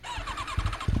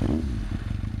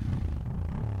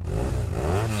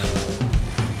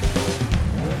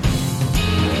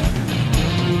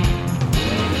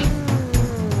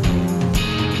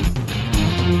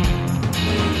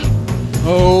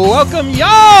Welcome,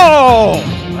 y'all!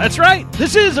 That's right.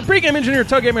 This is a Pregame Engineer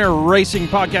Tailgate Mayor Racing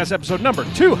Podcast, episode number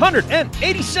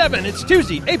 287. It's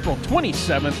Tuesday, April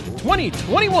 27th,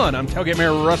 2021. I'm Tailgate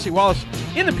Mayor Rusty Wallace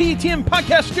in the PETM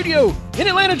Podcast Studio in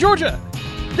Atlanta, Georgia.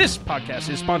 This podcast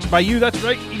is sponsored by you. That's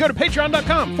right. You go to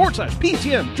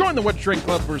patreon.com/PETM. Join the What to Drink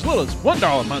Club for as little as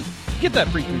 $1 a month. Get that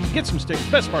free food. Get some stickers.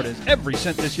 Best part is every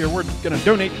cent this year we're going to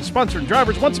donate to sponsoring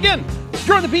drivers. Once again,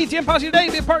 join the PETM Posse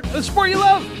today. Be a part of the sport you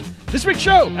love. This week's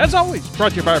show, as always,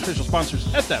 brought to you by our official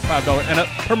sponsors at that $5 and up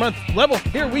per month level.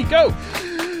 Here we go.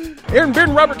 Aaron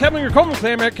Bearden, Robert Kevlinger, Coleman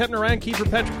Clam, Eric Kepner, Ryan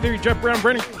Kiefer, Patrick Theory, Jeff Brown,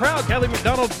 Brandon Crowd, Callie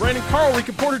McDonald, Brandon Carl,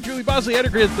 Rika Porter, Julie Bosley,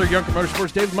 Ed Grid, Third Youngker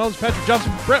Motorsports, David Mullins, Patrick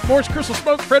Johnson, Brett Morris, Crystal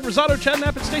Smoke, Fred Rosado, Chad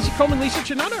Knappett, Stacey Coleman, Lisa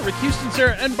Chinana, Rick Houston,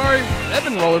 Sarah Enbari,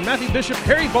 Evan Roller, Matthew Bishop,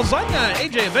 Harry Bolzania,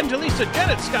 AJ Evangelista,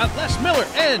 Janet Scott, Les Miller,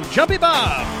 and Jumpy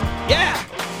Bob. Yeah.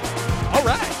 All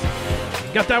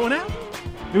right. Got that one out?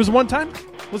 It was a one-time.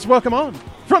 Let's welcome on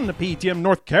from the PETM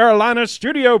North Carolina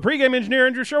studio, pregame engineer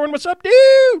Andrew Sherwin. What's up,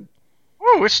 dude?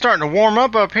 Oh, it's starting to warm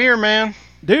up here, man.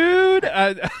 Dude,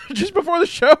 just before the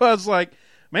show, I was like,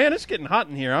 man, it's getting hot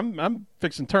in here. I'm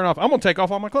fixing to turn off. I'm going to take off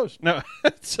all my clothes. No,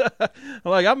 it's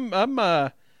like I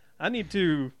need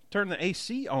to turn the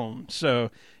AC on.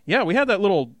 So, yeah, we had that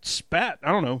little spat, I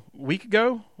don't know, a week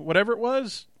ago, whatever it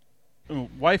was.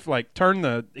 Wife, like, turned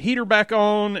the heater back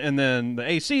on, and then the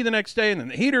AC the next day, and then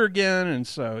the heater again, and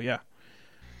so, yeah.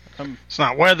 It's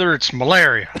not weather, it's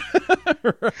malaria.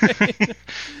 Right.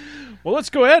 Well, let's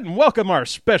go ahead and welcome our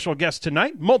special guest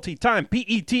tonight, multi-time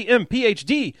PETM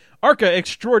PhD, ARCA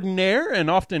extraordinaire,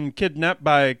 and often kidnapped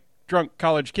by drunk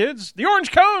college kids, the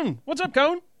Orange Cone. What's up,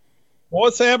 Cone?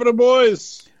 What's happening,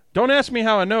 boys? Don't ask me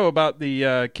how I know about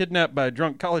the kidnapped by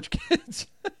drunk college kids.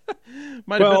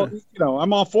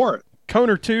 I'm all for it. Cone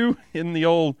or two in the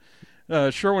old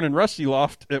Sherwin and Rusty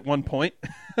loft at one point.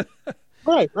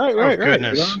 Right.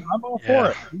 Goodness. I'm all for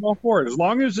it. I'm all for it, as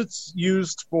long as it's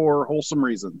used for wholesome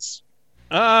reasons.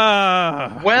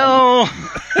 Well,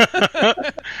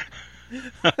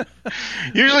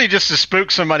 usually just to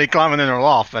spook somebody climbing in their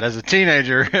loft, but as a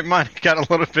teenager, it might have got a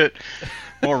little bit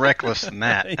more reckless than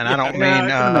that. And I don't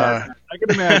mean, I can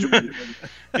imagine.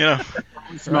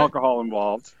 Some alcohol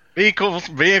involved. Vehicles,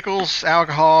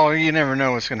 alcohol. You never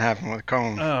know what's going to happen with a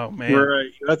cone. Oh man, right.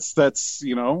 That's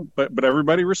but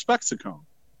everybody respects a cone.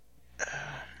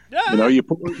 Yeah. You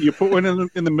put one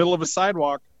in the middle of a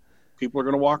sidewalk, people are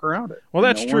going to walk around it. Well,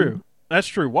 that's true. That's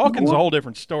true. Walking's a whole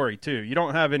different story too. You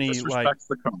don't have any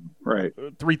the cone. Right.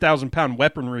 3,000-pound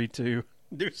weaponry to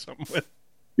do something with.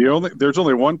 There's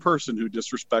only one person who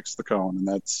disrespects the cone,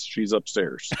 and she's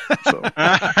upstairs. So.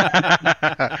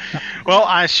 Well,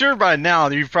 I'm sure by now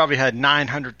you've probably had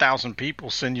 900,000 people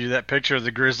send you that picture of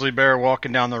the grizzly bear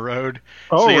walking down the road,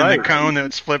 seeing the cone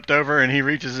that's flipped over, and he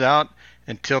reaches out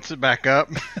and tilts it back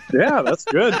up. Yeah, that's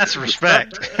good. That's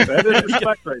respect. That is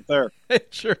respect right there. It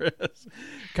sure is.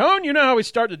 Cone, you know how we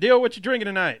start the deal. What you drinking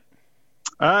tonight?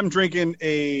 I'm drinking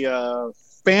a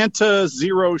Fanta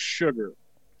Zero Sugar.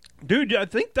 Dude, I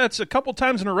think that's a couple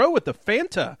times in a row with the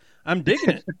Fanta. I'm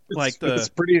digging it. It's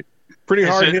pretty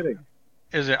hard hitting.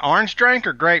 Is it orange drink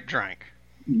or grape drink?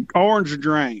 Orange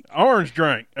drink. Orange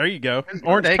drink. There you go.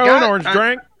 Orange cone, orange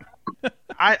drink.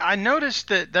 I noticed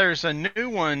that there's a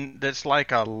new one that's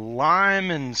like a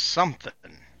lime and something.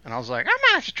 And I was like, I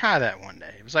might have to try that one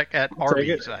day. It was like at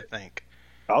Arby's, I think.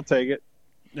 I'll take it.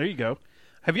 There you go.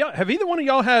 Have either one of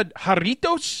y'all had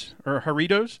Jarritos or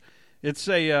Jarritos? It's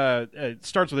it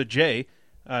starts with a J,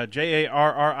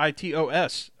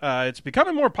 Jarritos. It's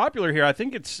becoming more popular here. I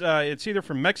think it's either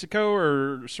from Mexico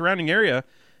or surrounding area,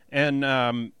 and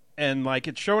like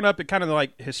it's showing up at kind of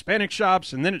like Hispanic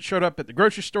shops, and then it showed up at the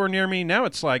grocery store near me. Now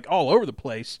it's like all over the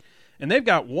place, and they've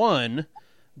got one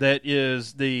that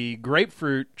is the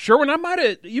grapefruit. Sherwin,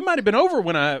 you might have been over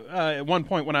when at one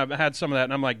point when I had some of that,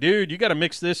 and I'm like, dude, you got to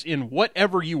mix this in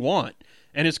whatever you want,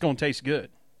 and it's going to taste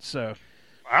good. So.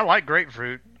 I like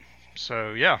grapefruit,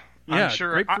 so yeah. I'm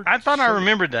sure. I thought I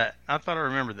remembered that.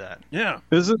 Yeah.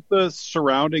 Isn't the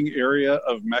surrounding area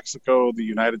of Mexico the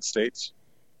United States?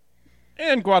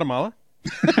 And Guatemala.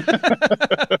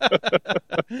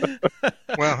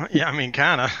 Well, yeah, I mean,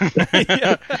 kind of.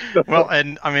 Yeah. Well,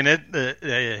 and I mean,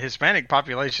 the Hispanic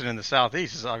population in the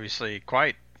Southeast is obviously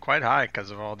quite high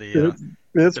because of all the.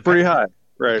 It's pretty high,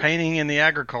 right? Painting and the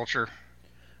agriculture.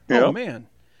 Oh man.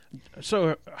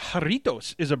 So,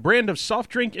 Jarritos is a brand of soft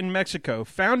drink in Mexico,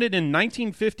 founded in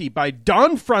 1950 by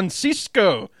Don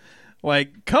Francisco.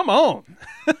 Like, come on.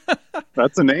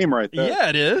 That's a name right there. Yeah,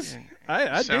 it is.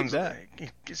 I dig that.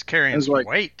 Like he's carrying some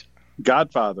weight.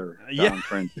 Godfather Don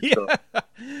Francisco. Yeah.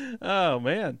 Oh,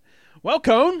 man. Well,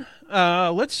 Cone,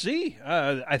 let's see.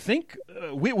 I think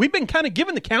we've been kind of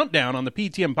given the countdown on the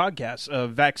PTM podcast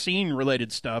of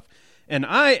vaccine-related stuff, and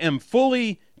I am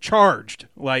fully charged.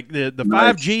 Like, the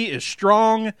Nice. 5G is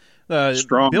strong.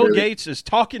 Strong, Bill baby. Gates is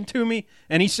talking to me,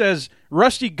 and he says,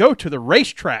 Rusty, go to the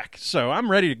racetrack. So I'm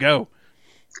ready to go.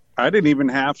 I didn't even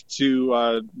have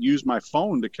to use my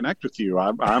phone to connect with you.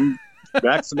 I'm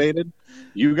vaccinated.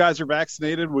 You guys are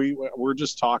vaccinated. We're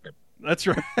just talking. That's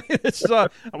right. It's,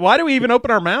 why do we even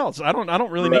open our mouths? I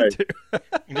don't really need to.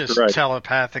 Just Right.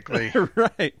 telepathically.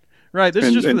 Right. This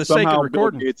is just for the sake of somehow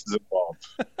recording. Bill Gates is involved.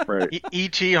 Right.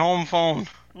 ET home phone.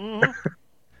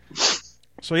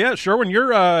 So yeah, Sherwin,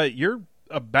 you're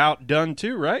about done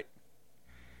too, right?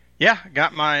 Yeah,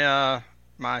 got my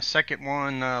my second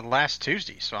one last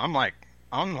Tuesday, so I'm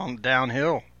on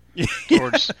downhill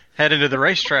towards heading to the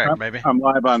racetrack, baby. I'm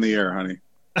live on the air, honey.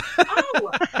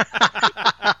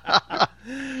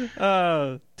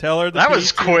 Tell her That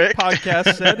was PT quick.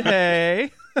 podcast said,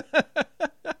 "Hey."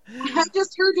 I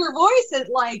just heard your voice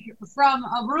from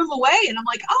a room away, and I'm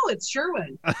like, oh, it's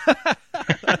Sherwin.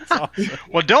 That's awesome.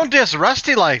 Well, don't diss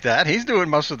Rusty like that. He's doing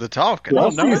most of the talking.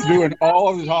 Well, Rusty's doing all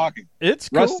of the talking. It's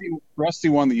cool. Rusty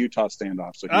won the Utah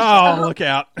standoff. So Look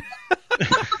out!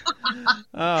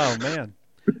 Oh man,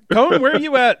 Cone, where are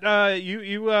you at?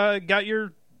 You got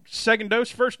your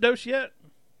first dose yet?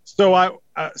 So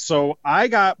I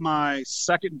got my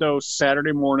second dose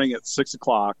Saturday morning at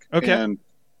 6:00. Okay. And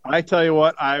I tell you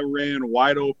what, I ran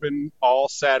wide open all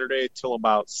Saturday till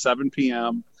about 7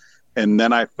 p.m. And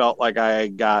then I felt like I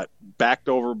got backed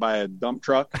over by a dump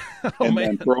truck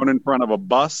then thrown in front of a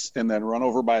bus and then run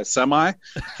over by a semi.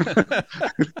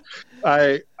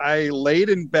 I laid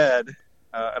in bed,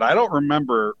 and I don't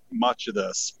remember much of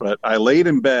this, but I laid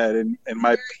in bed and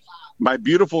my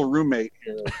beautiful roommate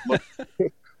here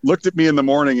looked at me in the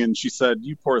morning and she said,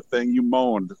 "You poor thing, you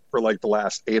moaned for like the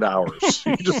last 8 hours.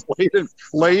 You just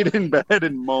laid in bed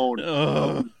and moaned."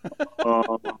 I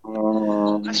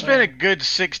spent a good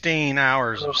 16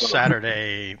 hours of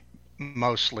Saturday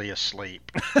mostly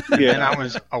asleep. Yeah. And I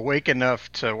was awake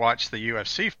enough to watch the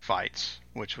UFC fights,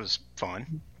 which was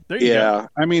fun. There you go.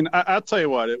 I mean, I'll tell you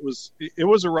what, it was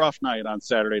a rough night on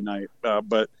Saturday night,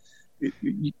 but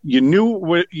you knew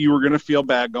what you were going to feel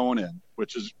bad going in,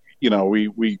 which is,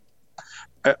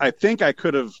 I think I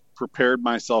could have prepared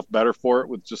myself better for it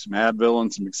with just some Advil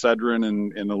and some Excedrin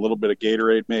and a little bit of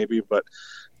Gatorade maybe, but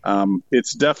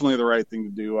it's definitely the right thing to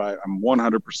do. I'm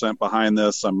 100% behind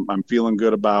this. I'm feeling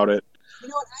good about it. You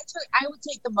know what? I would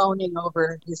take the moaning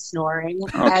over the snoring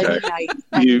Okay. at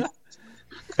night.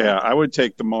 Yeah, I would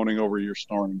take the moaning over your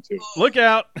snoring too. Look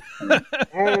out!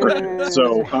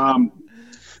 So,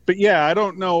 but yeah, I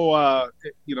don't know,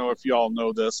 if you all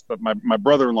know this, but my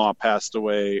brother-in-law passed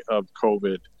away of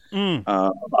COVID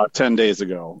about 10 days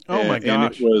ago. Oh my gosh! And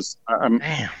it was,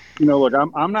 Damn. look,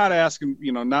 I'm not asking,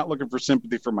 not looking for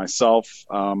sympathy for myself.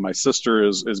 My sister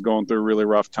is going through a really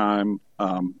rough time.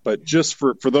 But just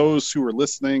for those who are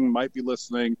listening, might be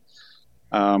listening,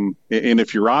 and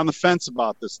if you're on the fence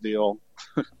about this deal,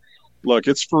 look,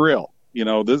 it's for real.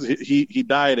 He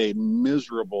died a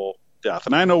miserable death,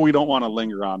 and I know we don't want to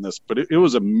linger on this, but it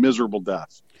was a miserable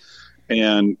death,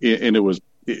 and it was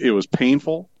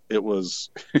painful. It was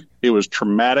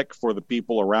traumatic for the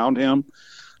people around him.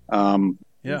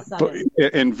 Yeah,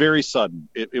 and very sudden.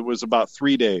 It was about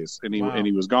 3 days, and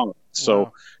he was gone.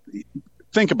 So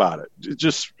think about it.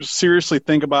 Just seriously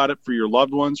think about it for your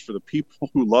loved ones, for the people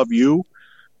who love you.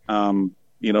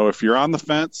 If you're on the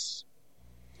fence,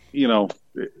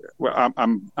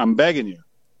 I'm begging you,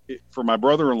 for my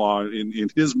brother-in-law in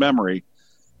his memory,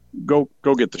 go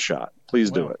get the shot. Please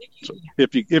do it. So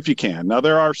if you can. Now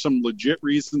there are some legit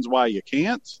reasons why you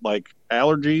can't, like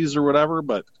allergies or whatever,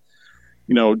 but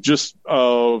just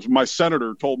my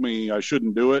senator told me I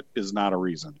shouldn't do it is not a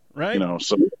reason. Right.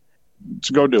 So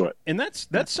go do it. And that's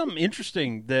something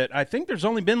interesting that I think there's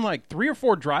only been like 3 or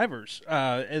 4 drivers.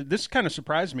 This kind of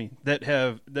surprised me that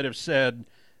have said,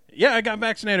 "Yeah, I got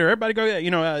vaccinated." Everybody go,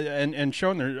 and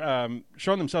showing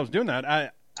themselves doing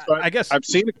that. I guess I've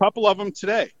seen a couple of them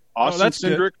today. Austin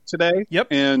Cindric today, Yep.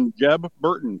 and Jeb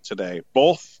Burton today.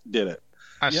 Both did it.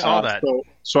 I saw that.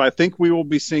 So I think we will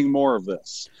be seeing more of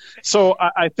this. So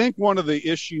I think one of the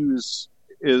issues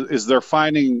is they're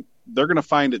going to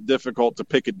find it difficult to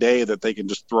pick a day that they can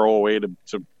just throw away to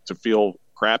feel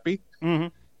crappy.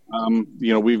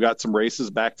 Mm-hmm. We've got some races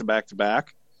back to back to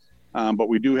back. But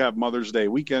we do have Mother's Day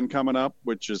weekend coming up,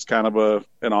 which is kind of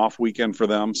an off weekend for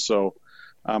them. So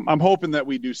I'm hoping that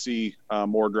we do see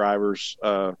more drivers,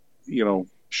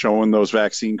 showing those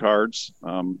vaccine cards.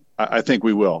 I think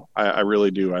we will. I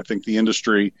really do. I think the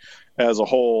industry as a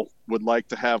whole would like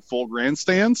to have full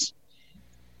grandstands,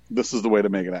 this is the way to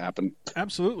make it happen.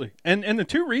 Absolutely. And the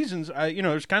two reasons,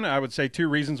 there's kind of, I would say, two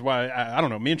reasons why, I don't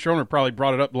know, me and Shoner probably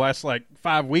brought it up the last,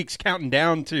 5 weeks, counting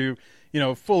down to,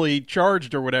 fully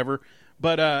charged or whatever.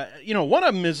 But, one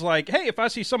of them is like, hey, if I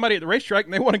see somebody at the racetrack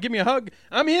and they want to give me a hug,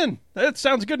 I'm in. That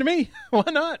sounds good to me. Why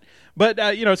not? But,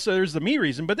 so there's the me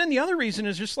reason. But then the other reason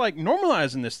is just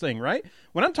normalizing this thing, right?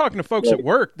 When I'm talking to folks at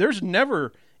work, there's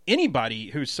never anybody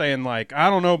who's saying, I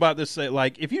don't know about this.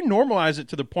 If you normalize it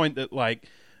to the point that,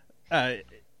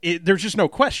 there's just no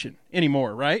question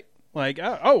anymore, right?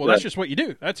 That's just what you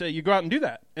do. That's it. You go out and do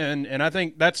that. And I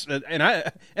think that's, and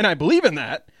I believe in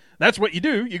that. That's what you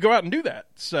do. You go out and do that.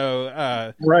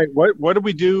 So, right. What did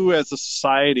we do as a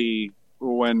society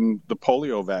when the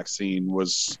polio vaccine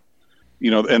was,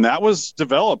 and that was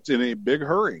developed in a big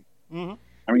hurry. Mm-hmm.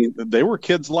 I mean, they were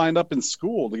kids lined up in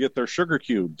school to get their sugar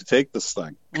cube to take this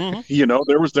thing.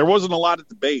 Mm-hmm. There wasn't a lot of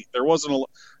debate. There wasn't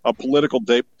a political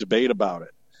debate about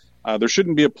it. There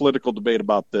shouldn't be a political debate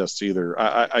about this either.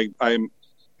 I'm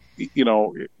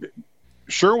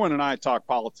Sherwin and I talk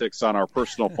politics on our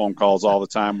personal phone calls all the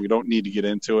time. We don't need to get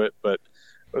into it, but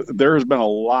there has been a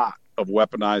lot of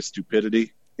weaponized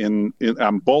stupidity in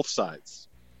on both sides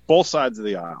of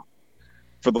the aisle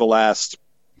for the last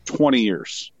 20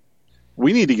 years.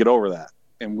 We need to get over that,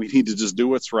 and we need to just do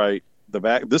what's right.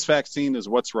 This vaccine is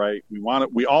what's right.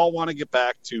 We all want to get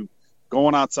back to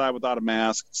going outside without a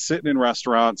mask, sitting in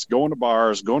restaurants, going to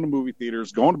bars, going to movie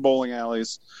theaters, going to bowling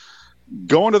alleys,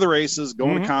 going to the races,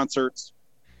 going to concerts.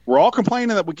 We're all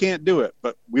complaining that we can't do it,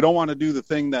 but we don't want to do the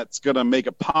thing that's going to make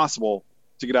it possible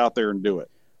to get out there and do it.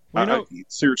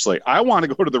 Seriously, I want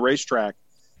to go to the racetrack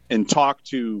and talk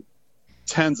to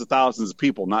tens of thousands of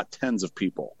people, not tens of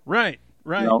people. Right.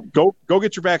 Go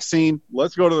get your vaccine.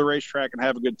 Let's go to the racetrack and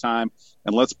have a good time,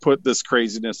 and let's put this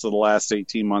craziness of the last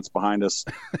 18 months behind us.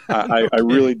 I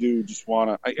really do just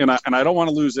want to, and I don't want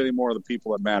to lose any more of the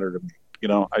people that matter to me.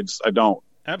 I don't.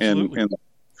 Absolutely.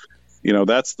 And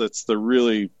that's the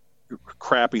really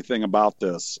crappy thing about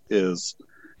this is,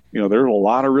 there are a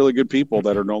lot of really good people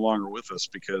that are no longer with us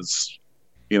because,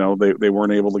 they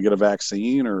weren't able to get a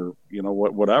vaccine or,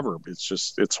 whatever.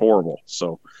 It's horrible.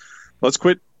 So let's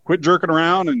quit jerking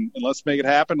around and let's make it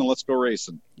happen and let's go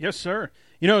racing. Yes, sir.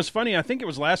 It's funny. I think it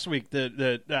was last week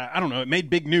that I don't know, it made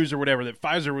big news or whatever that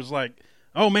Pfizer was like,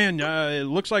 oh man, it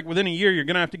looks like within a year you're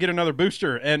going to have to get another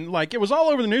booster. And it was all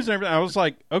over the news and everything. I was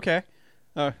like, okay.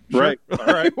 Sure. Right. All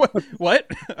right. What?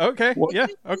 Okay. What? Yeah.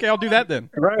 Okay. I'll do that then.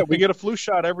 Right. We get a flu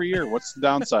shot every year. What's the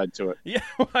downside to it? Yeah.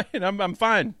 I'm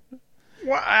fine.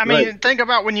 Well, I mean, think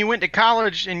about when you went to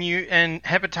college and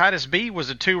hepatitis B was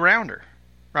a 2-rounder,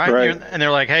 right? And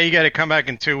they're like, hey, you got to come back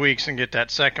in 2 weeks and get that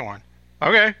second one.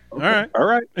 Okay. All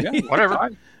right. Yeah. Whatever.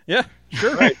 Yeah.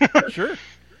 Sure. Right. Sure.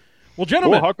 Well,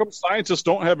 gentlemen. How come scientists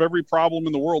don't have every problem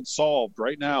in the world solved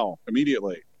right now,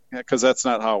 immediately? Because that's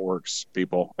not how it works,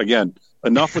 people. Again,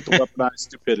 enough with the weaponized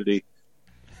stupidity.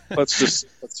 Let's just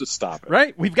stop it.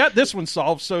 Right. We've got this one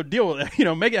solved, so deal with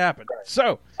it. Make it happen. Right.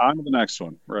 So on to the next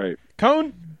one. Right.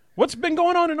 Cone, what's been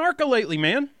going on in ARCA lately,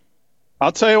 man?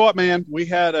 I'll tell you what, man. We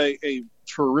had a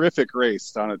terrific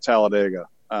race down at Talladega.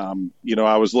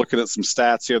 I was looking at some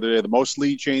stats the other day. The most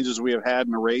lead changes we have had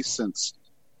in a race since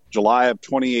July of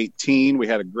 2018. We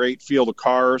had a great field of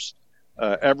cars.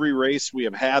 Every race we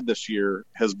have had this year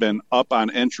has been up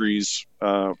on entries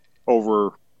over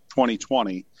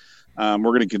 2020. We're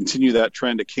going to continue that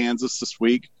trend at Kansas this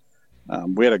week.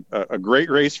 We had a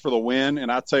great race for the win,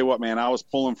 and I'll tell you what, man, I was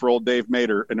pulling for old Dave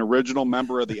Mater, an original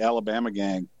member of the Alabama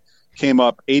gang, came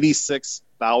up 86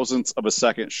 thousandths of a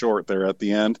second short there at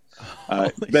the end.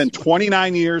 It's been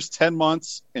 29 years, 10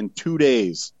 months, and 2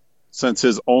 days since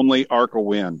his only ARCA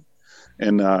win.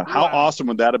 And how awesome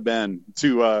would that have been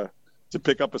to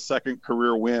pick up a second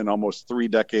career win almost 3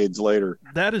 decades later?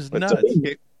 That is nuts.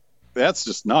 That's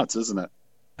just nuts, isn't it?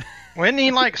 Wasn't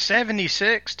he like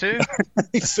 76 too?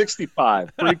 He's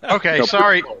 65. Okay,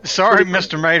 sorry,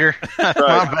 Mr. Mater. Right.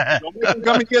 My bad. Don't make him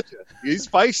come and get you. He's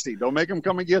feisty. Don't make him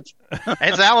come and get you.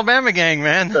 It's Alabama gang,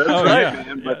 man. That's right,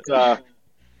 man. But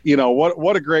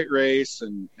what a great race,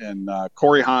 and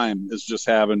Corey Heim is just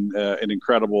having an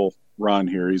incredible run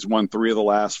here. He's won 3 of the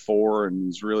last 4, and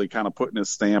he's really kind of putting his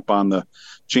stamp on the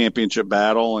championship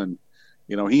battle. And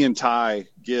he and Ty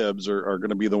Gibbs are going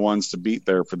to be the ones to beat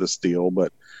there for this deal.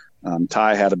 But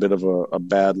Ty had a bit of a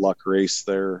bad luck race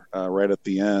there right at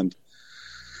the end.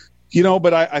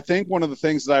 But I think one of the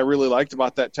things that I really liked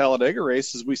about that Talladega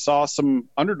race is we saw some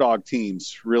underdog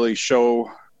teams really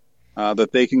show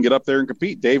that they can get up there and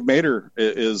compete. Dave Mater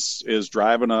is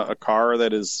driving a car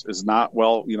that is not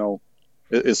well,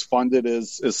 as funded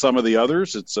as some of the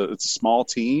others. It's a small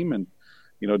team, and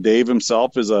Dave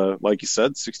himself is like you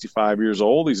said, 65 years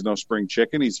old. He's no spring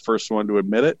chicken. He's the first one to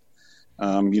admit it.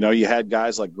 You had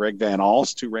guys like Greg Van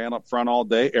Alst who ran up front all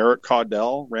day. Eric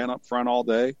Caudell ran up front all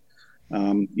day.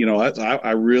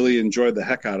 I really enjoyed the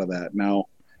heck out of that. Now,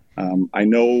 I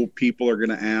know people are going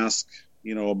to ask,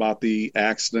 about the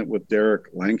accident with Derek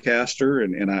Lancaster,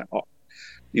 and I'm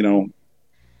going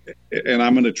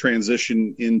to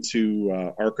transition into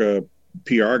ARCA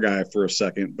PR guy for a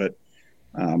second, but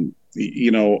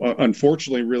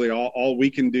unfortunately, really all we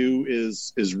can do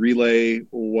is relay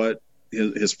what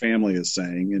his family is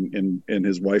saying, and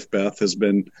his wife Beth has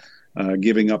been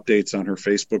giving updates on her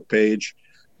Facebook page.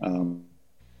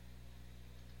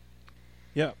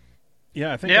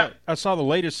 I think I saw the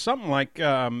latest, something like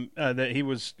that he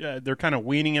was they're kind of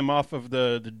weaning him off of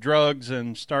the drugs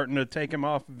and starting to take him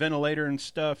off ventilator and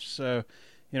stuff. So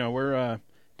we're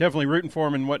definitely rooting for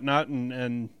him and whatnot,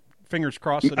 and fingers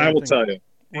crossed that I will tell you,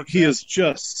 he is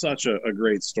just such a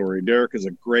great story. Derek is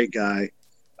a great guy.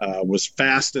 Was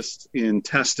fastest in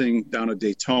testing down at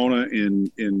Daytona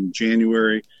in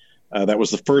January. That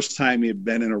was the first time he had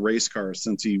been in a race car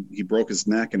since he broke his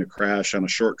neck in a crash on a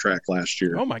short track last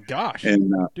year. Oh my gosh!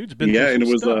 And dude's been and it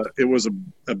was stuff.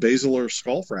 a basilar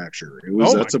skull fracture. It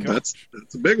was that's a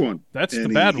big one. That's the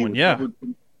bad one.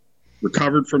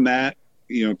 Recovered from that.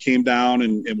 Came down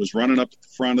and was running up at the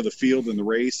front of the field in the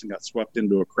race and got swept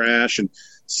into a crash. And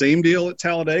same deal at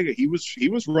Talladega. He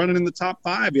was running in the top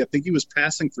 5. I think he was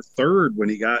passing for third when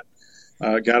he got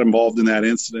involved in that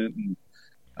incident. And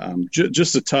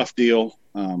just a tough deal.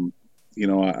 All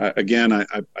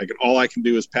I can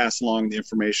do is pass along the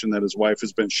information that his wife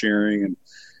has been sharing,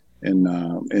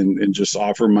 and just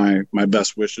offer my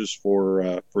best wishes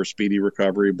for speedy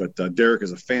recovery. But Derek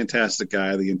is a fantastic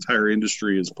guy. The entire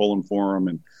industry is pulling for him,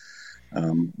 and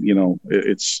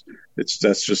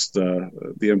that's just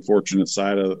the unfortunate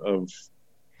side of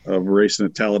racing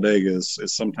at Talladega is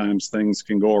sometimes things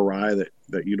can go awry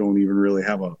that you don't even really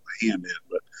have a hand in.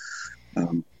 But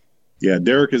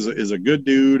Derek is a good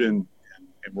dude, and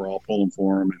we're all pulling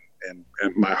for him, and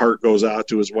my heart goes out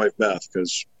to his wife Beth,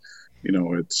 because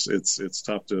it's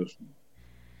tough to,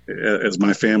 as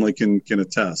my family can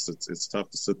attest, it's tough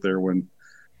to sit there when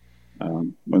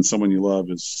someone you love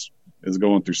is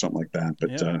going through something like that.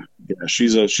 But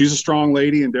she's a strong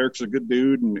lady, and Derek's a good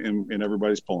dude, and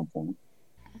everybody's pulling for him.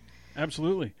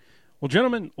 Absolutely. Well,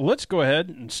 gentlemen, let's go ahead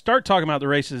and start talking about the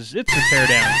races. It's a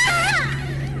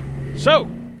teardown. So,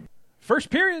 first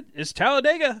period is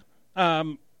Talladega.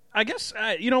 I guess,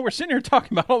 we're sitting here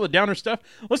talking about all the downer stuff.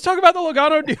 Let's talk about the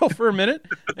Logano deal for a minute,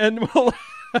 and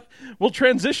we'll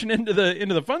transition into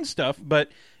the fun stuff.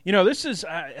 But, this is,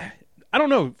 I don't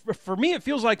know. For me, it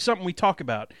feels like something we talk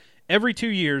about. Every 2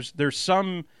 years, there's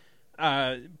some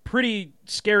pretty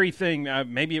scary thing.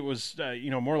 Maybe it was,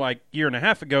 more like a year and a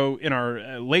half ago in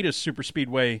our latest Super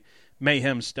Speedway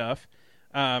Mayhem stuff.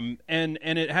 And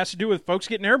it has to do with folks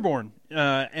getting airborne.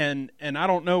 And I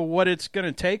don't know what it's going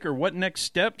to take or what next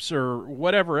steps or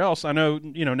whatever else. I know,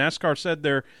 NASCAR said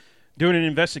they're doing an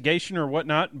investigation or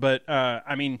whatnot, but,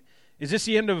 is this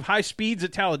the end of high speeds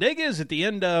at Talladega? Is it the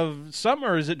end of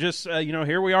summer? Or is it just,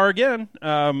 here we are again?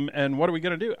 And what are we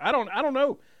going to do? I don't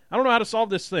know. I don't know how to solve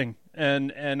this thing.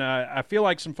 And I feel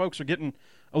like some folks are getting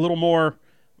a little more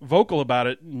vocal about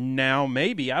it now,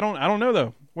 maybe. I don't know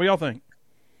though. What do y'all think?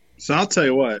 So I'll tell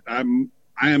you what, I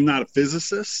am not a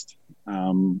physicist.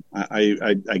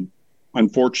 I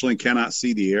unfortunately cannot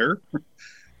see the air.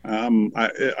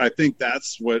 I think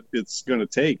that's what it's going to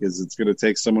take. It's going to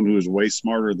take someone who is way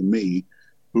smarter than me,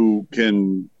 who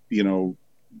can,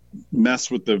 mess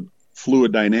with the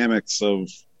fluid dynamics of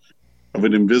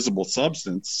an invisible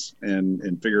substance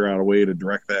and figure out a way to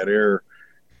direct that air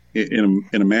in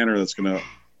a manner that's going to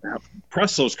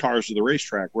press those cars to the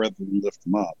racetrack rather than lift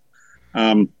them up.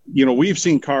 We've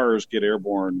seen cars get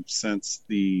airborne since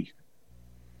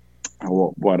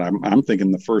I'm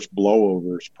thinking the first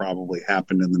blowovers probably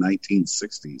happened in the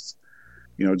 1960s.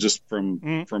 Just from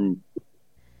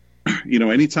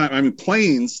anytime.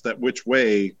 Planes that which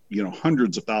weigh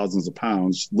hundreds of thousands of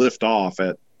pounds lift off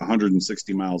at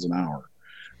 160 miles an hour.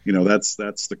 That's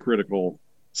the critical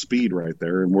speed right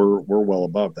there, and we're well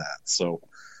above that. So,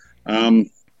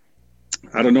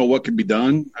 I don't know what could be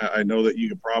done. I know that you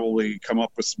could probably come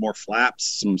up with some more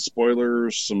flaps, some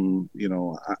spoilers,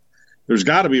 there's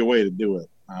got to be a way to do it.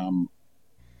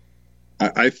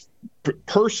 I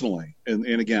personally, and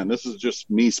again, this is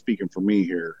just me speaking for me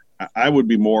here, I would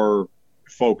be more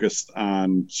focused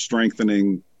on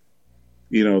strengthening,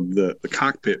 the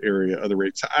cockpit area of the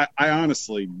race. I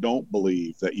honestly don't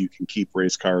believe that you can keep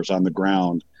race cars on the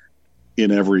ground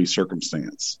in every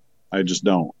circumstance. I just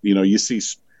don't. You see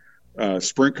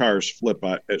sprint cars flip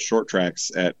at short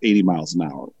tracks at 80 miles an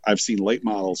hour. I've seen late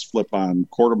models flip on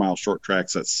quarter mile short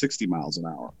tracks at 60 miles an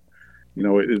hour.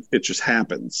 It just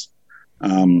happens.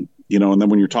 And then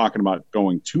when you're talking about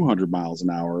going 200 miles an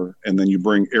hour, and then you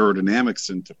bring aerodynamics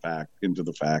into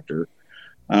the factor,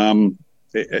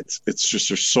 it's just,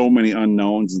 there's so many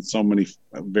unknowns and so many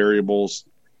variables.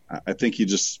 I think you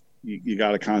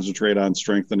got to concentrate on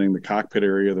strengthening the cockpit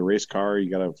area of the race car. You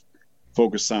got to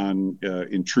focus on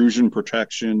intrusion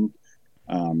protection.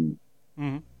 We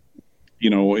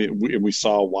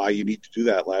saw why you need to do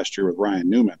that last year with Ryan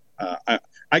Newman.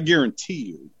 I guarantee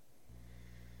you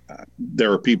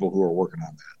there are people who are working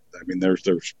on that. I mean,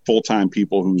 there's full-time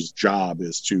people whose job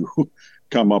is to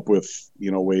come up with,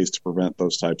 ways to prevent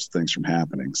those types of things from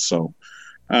happening. So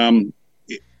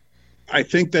I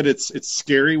think that it's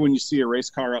scary when you see a race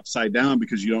car upside down,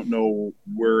 because you don't know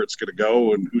where it's going to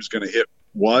go and who's going to hit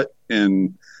what.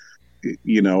 And,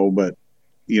 but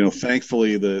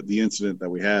thankfully the incident that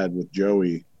we had with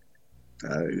Joey,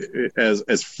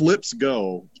 as flips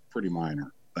go, it's pretty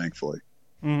minor, thankfully.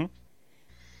 Mm-hmm.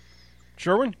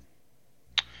 Sherwin?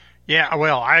 Yeah,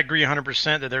 well, I agree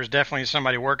 100% that there's definitely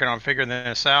somebody working on figuring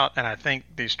this out, and I think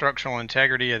the structural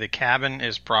integrity of the cabin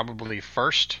is probably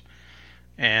first,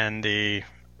 and the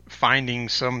finding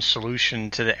some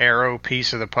solution to the aero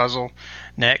piece of the puzzle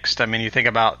next. I mean, you think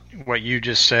about what you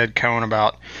just said, Cone,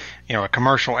 about, a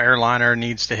commercial airliner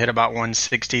needs to hit about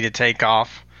 160 to take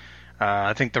off.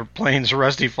 I think the planes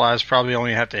Rusty flies probably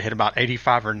only have to hit about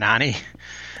 85 or 90.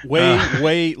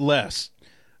 Way less.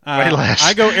 Way less.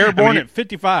 I go airborne at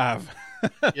 55.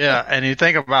 Yeah, and you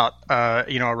think about,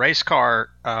 a race car.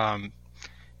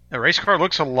 A race car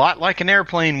looks a lot like an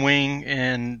airplane wing,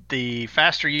 and the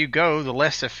faster you go, the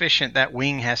less efficient that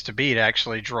wing has to be to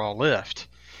actually draw lift.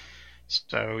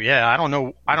 So yeah, I don't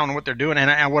know what they're doing.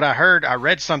 And what I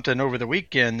read something over the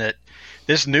weekend that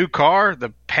this new car,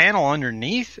 the panel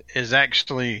underneath it's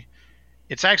actually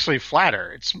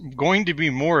flatter. It's going to be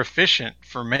more efficient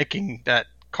for making that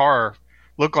car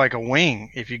look like a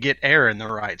wing if you get air in the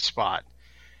right spot.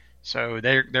 So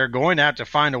they're going to have to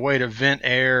find a way to vent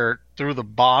air through the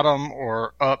bottom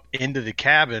or up into the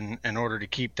cabin in order to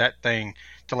keep that thing,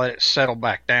 to let it settle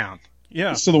back down.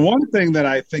 Yeah. So the one thing that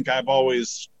I think I've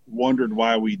always wondered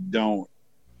why we don't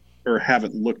or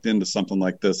haven't looked into something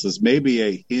like this is maybe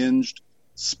a hinged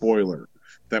spoiler,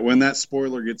 that when that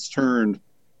spoiler gets turned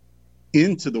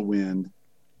into the wind,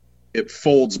 it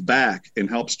folds back and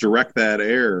helps direct that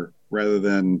air rather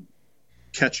than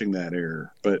catching that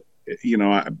air. But,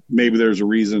 maybe there's a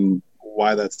reason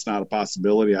why that's not a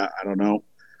possibility. I don't know.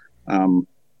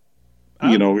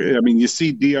 You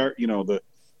see the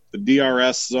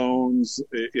DRS zones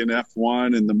in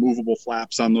F1 and the movable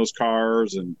flaps on those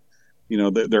cars. And,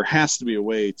 there has to be a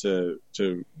way to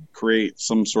create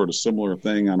some sort of similar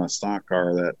thing on a stock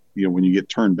car that, when you get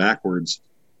turned backwards,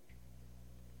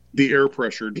 the air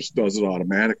pressure just does it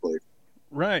automatically.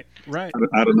 Right.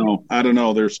 I don't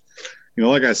know. There's,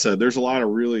 like I said, there's a lot of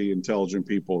really intelligent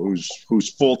people whose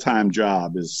full-time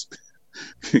job is,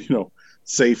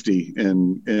 safety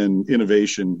and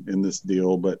innovation in this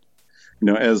deal. But,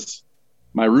 as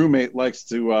my roommate likes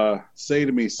to say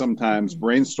to me sometimes,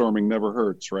 brainstorming never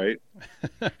hurts, right?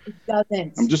 It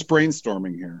doesn't. I'm just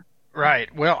brainstorming here.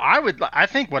 Right. Well, I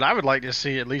think what I would like to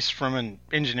see, at least from an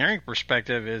engineering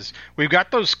perspective, is we've got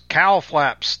those cowl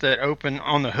flaps that open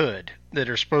on the hood that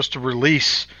are supposed to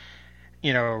release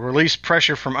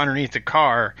pressure from underneath the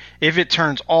car if it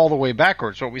turns all the way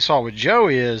backwards. What we saw with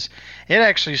Joey is it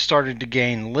actually started to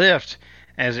gain lift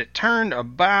as it turned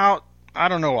about,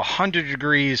 100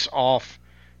 degrees off,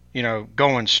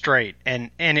 going straight. And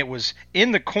it was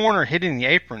in the corner hitting the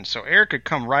apron, so air could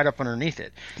come right up underneath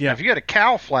it. Yeah. Now, if you had a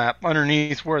cowl flap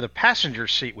underneath where the passenger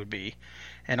seat would be,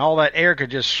 and all that air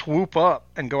could just swoop up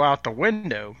and go out the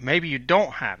window, maybe you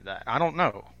don't have that. I don't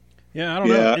know. Yeah, I don't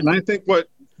know. Yeah, and I think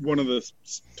one of the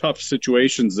tough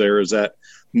situations there is that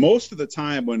most of the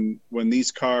time when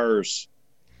these cars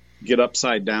get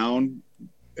upside down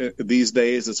these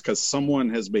days, it's because someone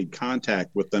has made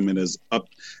contact with them and has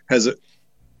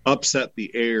upset the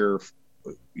air,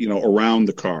 around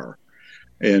the car.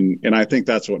 And I think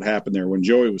that's what happened there. When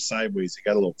Joey was sideways, he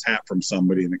got a little tap from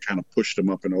somebody and it kind of pushed him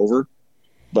up and over.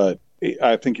 But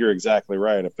I think you're exactly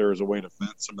right. If there was a way to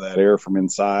vent some of that air from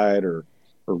inside or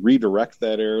redirect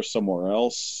that air somewhere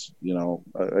else,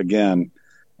 again,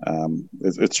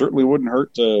 it certainly wouldn't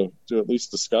hurt to at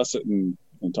least discuss it and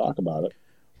talk about it.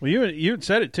 Well, you had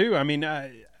said it too. I mean,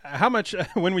 how much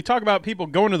when we talk about people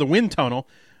going to the wind tunnel,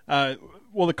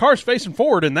 the car's facing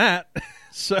forward in that.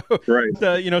 So, right.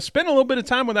 Spend a little bit of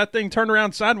time with that thing turned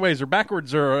around sideways or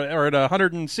backwards or at a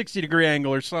 160-degree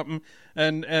angle or something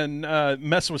and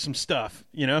mess with some stuff,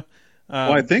 Well,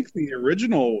 I think the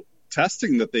original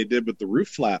testing that they did with the roof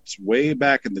flaps way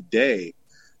back in the day,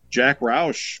 Jack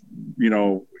Roush,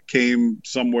 came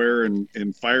somewhere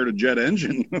and fired a jet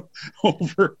engine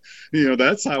over,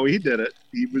 that's how he did it.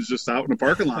 He was just out in a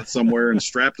parking lot somewhere and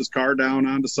strapped his car down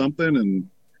onto something and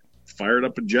fired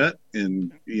up a jet,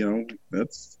 and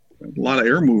that's a lot of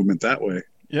air movement that way.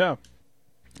 Yeah.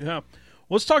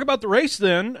 Let's talk about the race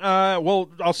then.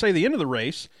 I'll say the end of the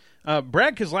race.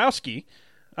 Brad Keselowski,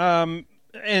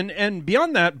 and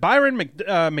beyond that, Byron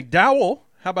McDowell.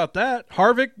 How about that?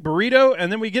 Harvick, Burrito,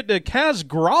 and then we get to Kaz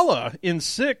Grala in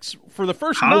 6 for the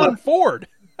first non-Ford.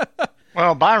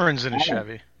 Well, Byron's in a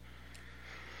Chevy.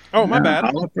 Oh, my bad.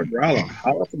 Holla for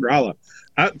Grala.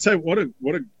 I'll tell you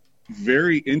what a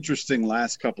very interesting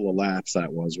last couple of laps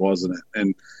that was, wasn't it?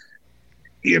 And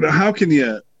how can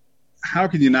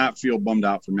you not feel bummed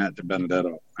out for Matt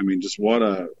DiBenedetto? I mean, just what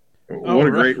a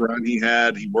great run he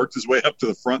had. He worked his way up to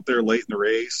the front there late in the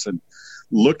race and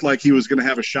looked like he was going to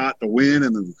have a shot to win,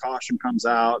 and then the caution comes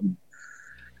out. And,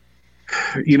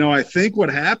 I think what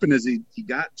happened is he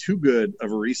got too good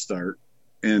of a restart,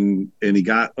 and he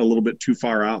got a little bit too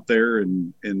far out there.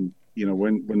 And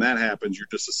when that happens, you're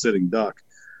just a sitting duck.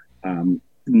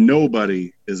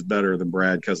 Nobody is better than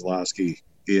Brad Keselowski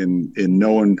in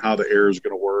knowing how the air is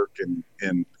going to work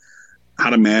and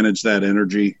how to manage that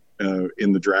energy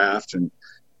in the draft. And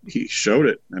he showed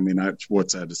it. I mean,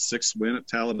 what's that, a 6th win at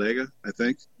Talladega, I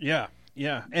think? Yeah.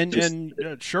 And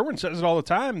Sherwin says it all the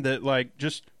time that, like,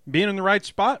 just being in the right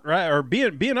spot, right, or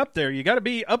being up there, you got to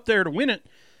be up there to win it.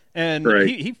 And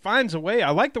he finds a way. I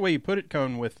like the way you put it,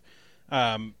 Cone, with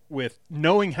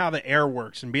knowing how the air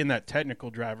works and being that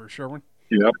technical driver, Sherwin.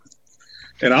 Yep.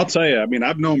 And I'll tell you, I mean,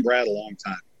 I've known Brad a long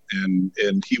time,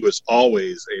 and he was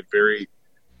always a very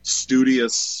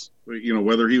studious,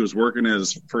 whether he was working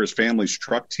for his family's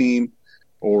truck team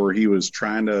or he was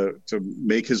trying to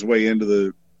make his way into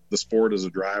the sport as a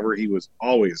driver, he was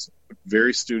always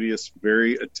very studious,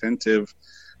 very attentive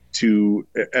to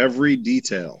every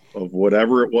detail of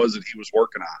whatever it was that he was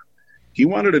working on. He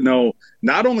wanted to know,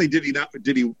 not only did he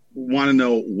want to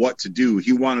know what to do,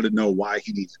 he wanted to know why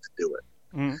he needed to do it.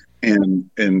 Mm.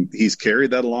 And he's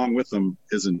carried that along with him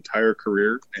his entire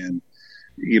career. And,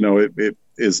 it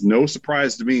is no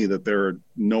surprise to me that there are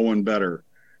no one better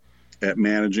at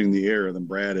managing the air than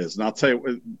Brad is. And I'll tell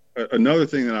you another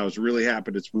thing that I was really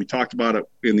happy to, we talked about it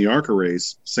in the ARCA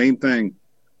race, same thing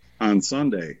on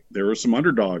Sunday. There were some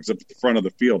underdogs up at the front of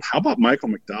the field. How about Michael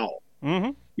McDowell?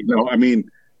 Mm-hmm. I mean,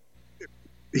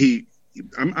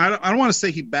 I don't want to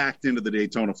say he backed into the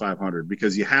Daytona 500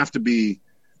 because you have to be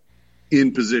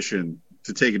in position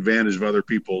to take advantage of other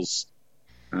people's,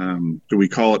 do we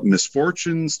call it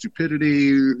misfortune,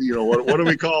 stupidity? What do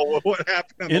we call what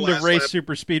happened? End of race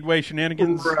super speedway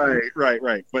shenanigans.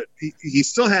 Right. But he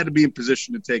still had to be in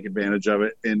position to take advantage of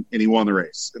it, and he won the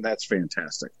race, and that's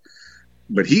fantastic.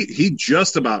 But he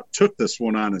just about took this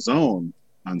one on his own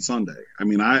on Sunday. I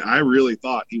mean, I really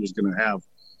thought he was going to have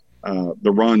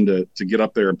the run to get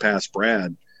up there and pass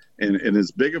Brad. And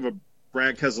as big of a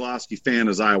Brad Keselowski fan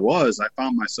as I was, I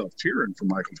found myself cheering for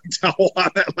Michael McDowell on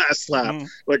that last lap.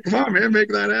 Like, come on, man, make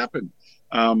that happen.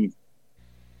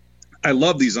 I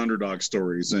love these underdog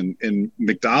stories. And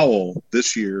McDowell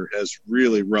this year has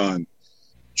really run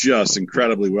just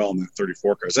incredibly well in that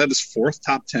 34 car. Is that his 4th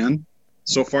top 10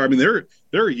 so far? I mean, there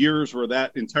are years where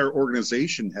that entire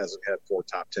organization hasn't had 4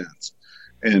 top 10s.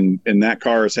 And that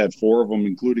car has had 4 of them,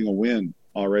 including a win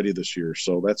already this year.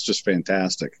 So that's just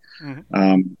fantastic.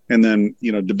 Mm-hmm. And then,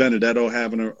 DiBenedetto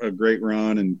having a great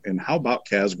run. And how about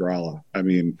Kaz Grala? I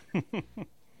mean,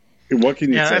 what can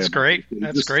you say? Yeah, that's great.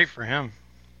 That's great for him.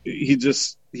 He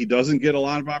doesn't get a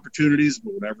lot of opportunities,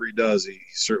 but whenever he does, he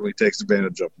certainly takes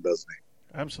advantage of them, doesn't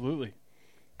he? Absolutely.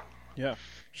 Yeah.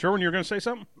 Sherwin, you were going to say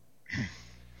something?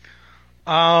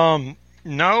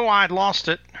 No, I'd lost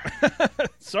it.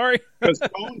 Sorry. Because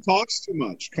Cone talks too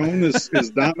much. Cone is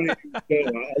dominating the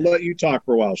show. I'll let you talk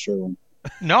for a while, Sherwin.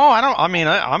 No, I don't. I mean,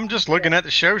 I'm just looking at the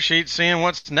show sheet, seeing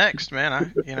what's next,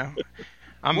 man.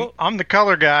 I'm the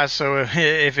color guy, so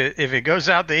if it goes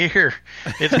out the ear,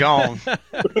 it's gone.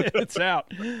 It's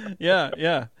out.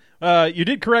 Yeah. You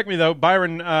did correct me though,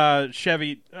 Byron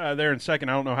Chevy there in second.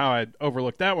 I don't know how I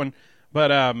overlooked that one, but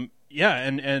yeah,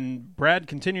 and Brad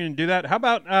continuing to do that. How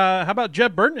about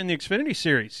Jeb Burton in the Xfinity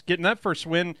Series, getting that first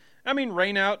win? I mean,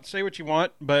 rain out, say what you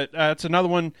want, but it's another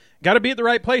one. Got to be at the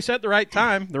right place at the right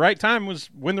time. The right time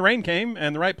was when the rain came,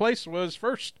 and the right place was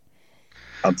first.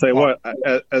 I'll tell you what,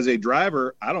 as a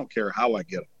driver, I don't care how I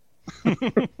get them.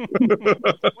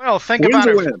 Well, think Win's about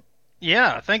a it. win.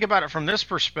 Yeah, think about it from this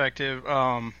perspective.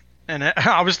 And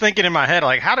I was thinking in my head,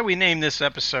 like, how do we name this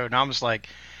episode? And I was like,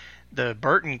 the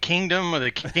Burton Kingdom, or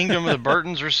the Kingdom of the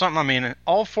Burtons, or something. I mean,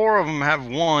 all four of them have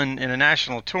won in a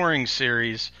national touring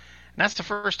series, and that's the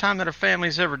first time that a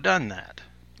family's ever done that.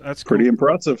 That's cool. Pretty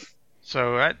impressive.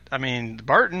 So, I mean, the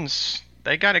Burtons,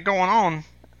 they got it going on.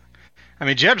 I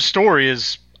mean, Jeb's story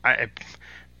is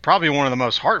probably one of the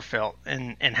most heartfelt,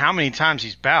 and how many times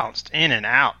he's bounced in and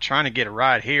out trying to get a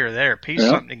ride here or there, piece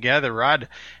something together, ride.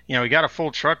 You know, he got a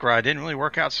full truck ride, didn't really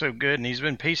work out so good, and he's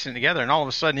been piecing it together, and all of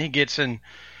a sudden he gets in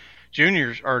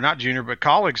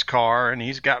Colleague's car, and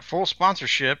he's got full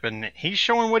sponsorship, and he's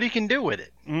showing what he can do with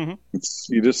it. Mm-hmm.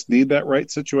 You just need that right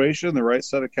situation, the right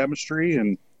set of chemistry,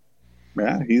 and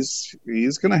yeah, he's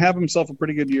going to have himself a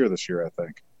pretty good year this year, I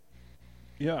think.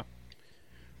 Yeah.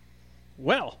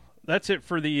 Well, that's it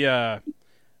for the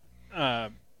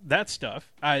that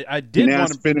stuff. I did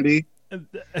want to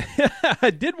I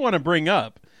did want to bring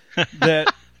up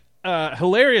that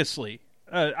hilariously.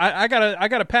 I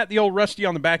gotta pat the old Rusty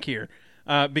on the back here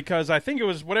because I think it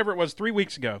was 3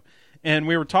 weeks ago, and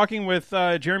we were talking with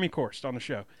Jeremy Korst on the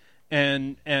show,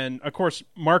 and of course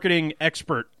marketing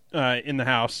expert in the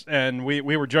house, and we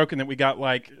were joking that we got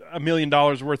like $1 million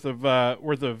worth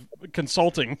of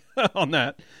consulting on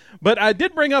that. But I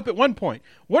did bring up at one point,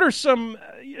 what are some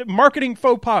marketing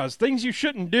faux pas, things you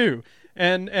shouldn't do,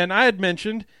 and I had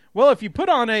mentioned, well, if you put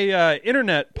on a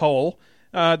internet poll.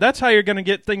 That's how you're going to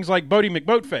get things like Bodie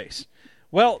McBoatface.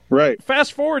 Well, right.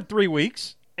 Fast forward 3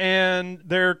 weeks, and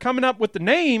they're coming up with the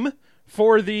name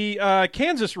for the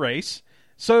Kansas race.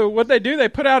 So what they do, they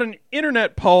put out an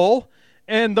internet poll,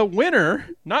 and the winner,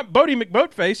 not Bodie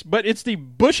McBoatface, but it's the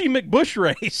Bushy McBush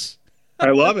race. I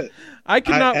love it. I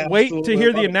cannot wait to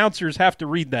hear the announcers have to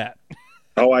read that.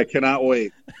 Oh, I cannot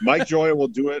wait. Mike Joy will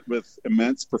do it with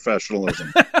immense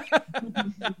professionalism.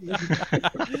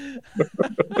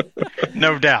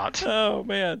 No doubt. Oh,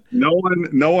 man. No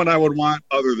one I would want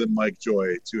other than Mike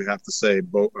Joy to have to say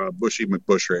Bushy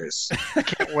McBush race. I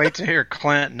can't wait to hear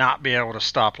Clint not be able to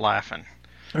stop laughing.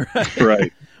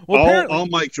 Right. Well, all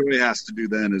Mike Joy has to do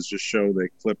then is just show the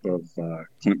clip of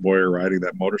Clint Boyer riding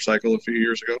that motorcycle a few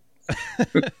years ago.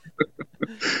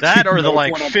 That or the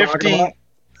like 15...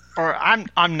 Or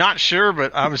I'm not sure,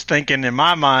 but I was thinking in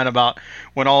my mind about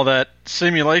when all that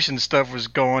simulation stuff was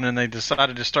going, and they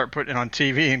decided to start putting it on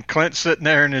TV. And Clint's sitting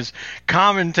there and is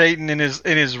commentating in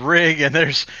his rig, and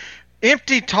there's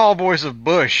empty tall boys of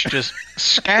Bush just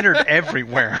scattered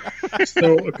everywhere.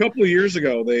 So a couple of years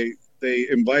ago, they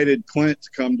invited Clint to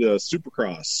come to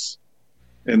Supercross,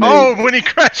 and when he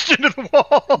crashed into the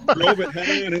wall, drove it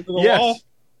head on into the yes. wall.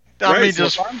 I mean,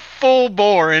 just full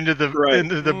bore into the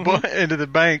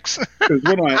banks. It's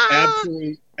one of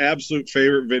my absolute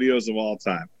favorite videos of all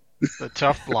time. The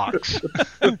tough blocks.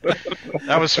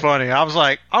 That was funny. I was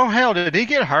like, "Oh hell, did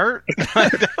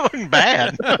That looked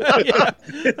bad."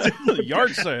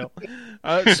 Yard sale.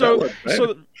 So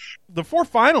the four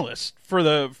finalists for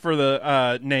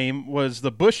the name was the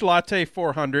Bush Latte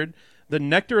 400, the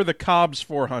Nectar of the Cobs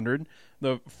 400.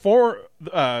 For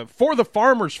the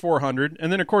Farmers 400,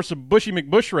 and then of course the Bushy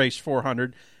McBush Race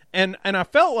 400, and I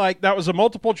felt like that was a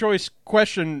multiple choice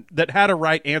question that had a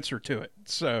right answer to it.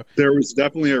 So there was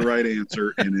definitely a right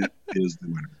answer, and it is the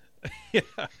winner. Yeah.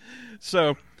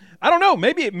 So I don't know.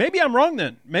 Maybe I'm wrong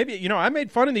then. Maybe I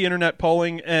made fun of the internet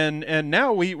polling, and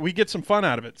now we get some fun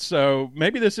out of it. So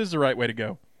maybe this is the right way to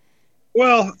go.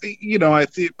 Well,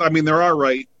 I mean, there are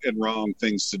right and wrong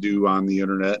things to do on the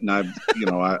internet, and I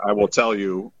will tell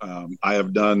you, I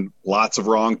have done lots of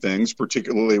wrong things,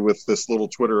 particularly with this little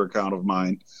Twitter account of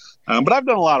mine. But I've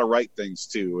done a lot of right things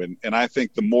too, and I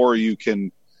think the more you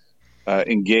can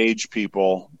engage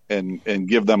people and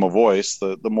give them a voice,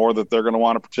 the more that they're going to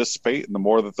want to participate, and the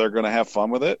more that they're going to have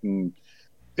fun with it. And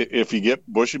if you get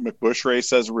Bushy McBush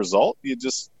Race as a result,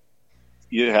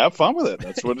 you have fun with it.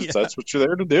 That's what that's what you're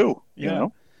there to do. Yeah. You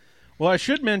know? Well, I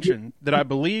should mention that I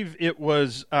believe it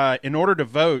was in order to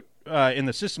vote in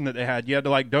the system that they had, you had to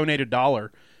like donate $1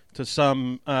 to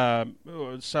some.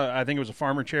 So I think it was a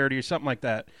farmer charity or something like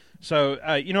that.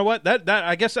 So you know what? That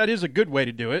I guess that is a good way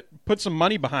to do it. Put some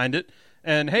money behind it,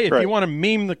 and hey, if you want to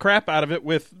meme the crap out of it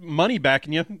with money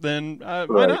backing you, then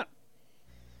why not?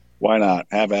 Why not?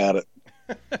 Have at it.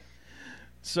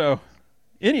 So.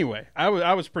 Anyway,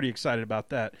 I was pretty excited about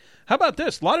that. How about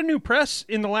this? A lot of new press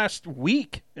in the last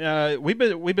week. We've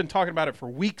been talking about it for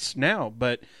weeks now,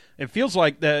 but it feels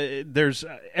like there's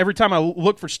every time I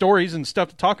look for stories and stuff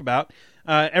to talk about,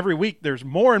 every week there's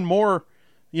more and more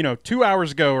 2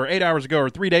 hours ago or 8 hours ago or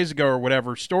 3 days ago or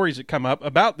whatever, stories that come up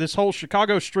about this whole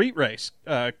Chicago street race.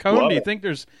 Cone, do you think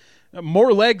there's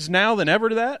more legs now than ever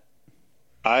to that?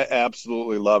 I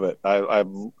absolutely love it. I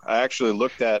actually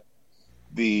looked at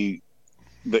the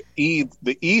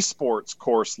esports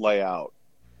course layout,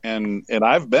 and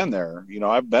I've been there.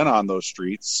 I've been on those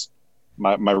streets.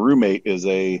 My roommate is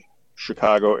a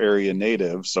Chicago area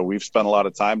native, so we've spent a lot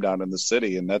of time down in the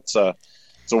city, and it's a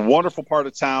wonderful part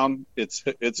of town. It's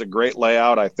a great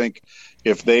layout. I think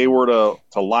if they were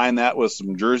to line that with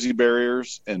some Jersey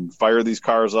barriers and fire these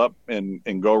cars up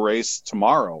and go race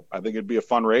tomorrow, I think it'd be a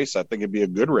fun race. I think it'd be a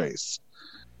good race.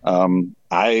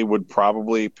 I would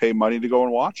probably pay money to go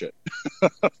and watch it.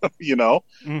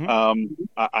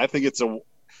 I think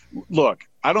look,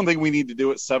 I don't think we need to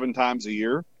do it 7 times a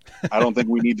year. I don't think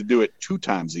we need to do it 2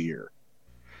 times a year,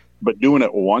 but doing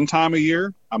it 1 time a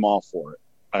year, I'm all for it.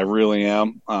 I really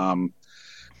am.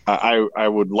 I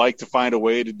would like to find a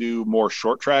way to do more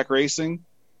short track racing,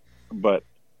 but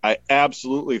I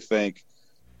absolutely think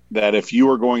that if you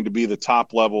are going to be the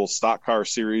top level stock car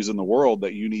series in the world,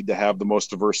 that you need to have the most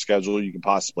diverse schedule you can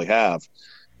possibly have.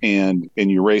 And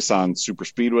you race on super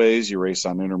speedways, you race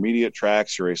on intermediate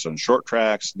tracks, you race on short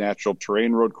tracks, natural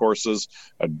terrain road courses,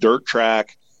 a dirt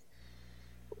track.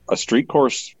 A street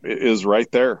course is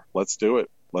right there. Let's do it.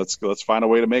 Let's find a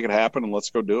way to make it happen, and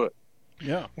let's go do it.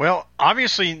 Yeah. Well,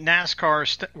 obviously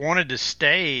NASCAR wanted to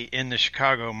stay in the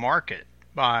Chicago market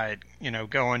by,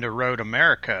 going to Road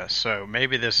America. So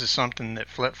maybe this is something that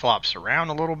flip-flops around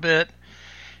a little bit.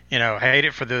 Hate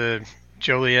it for the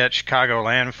Joliet,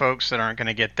 Chicagoland folks that aren't going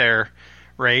to get their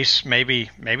race. Maybe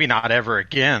not ever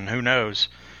again. Who knows?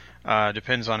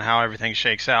 Depends on how everything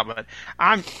shakes out. But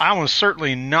I was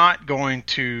certainly not going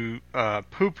to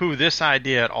poo-poo this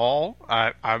idea at all.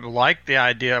 I like the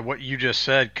idea of what you just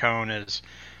said, Cone, is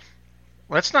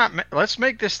let's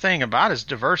make this thing about as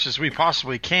diverse as we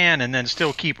possibly can, and then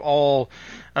still keep all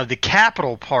of the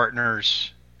capital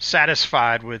partners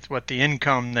satisfied with what the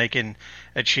income they can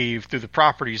achieve through the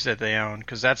properties that they own,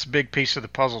 because that's a big piece of the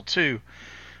puzzle too.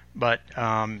 But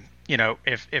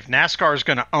if NASCAR is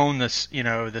going to own this,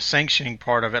 the sanctioning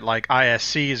part of it, like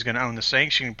ISC is going to own the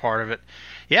sanctioning part of it,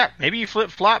 yeah, maybe you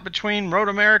flip-flop between Road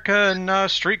America and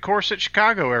street course at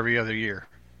Chicago every other year.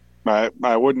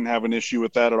 I wouldn't have an issue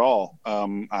with that at all.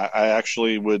 I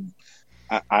actually would.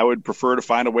 I would prefer to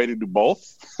find a way to do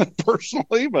both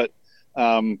personally, but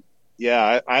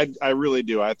yeah, I really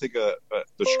do. I think the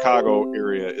Chicago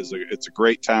area it's a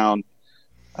great town.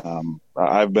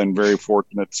 I've been very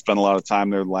fortunate to spend a lot of time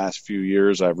there the last few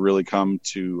years. I've really come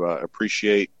to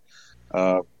appreciate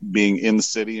being in the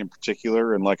city in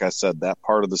particular. And like I said, that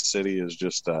part of the city is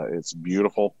just it's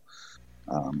beautiful.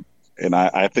 And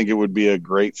I think it would be a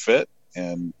great fit.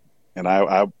 And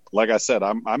I like I said,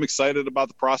 I'm excited about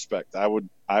the prospect. I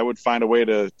would find a way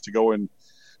to go and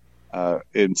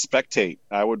spectate.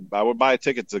 I would buy a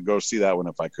ticket to go see that one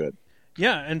if I could.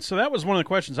 Yeah, and so that was one of the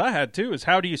questions I had, too, is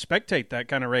how do you spectate that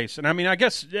kind of race? And, I mean, I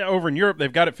guess over in Europe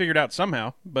they've got it figured out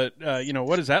somehow, but,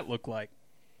 what does that look like?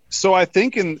 So I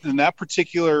think in that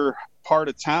particular part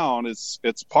of town, it's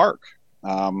park.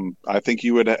 I think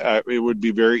it would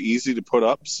be very easy to put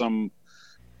up some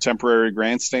temporary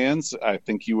grandstands. I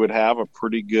think you would have a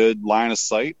pretty good line of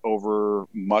sight over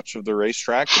much of the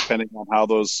racetrack, depending on how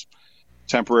those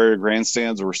temporary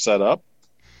grandstands were set up.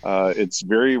 It's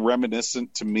very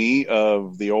reminiscent to me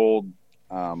of the old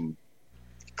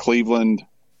Cleveland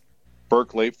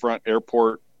Burke Lakefront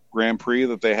Airport Grand Prix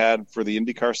that they had for the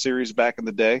IndyCar series back in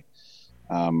the day.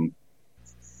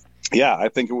 Yeah, I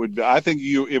think it would.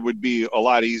 It would be a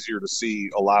lot easier to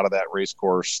see a lot of that race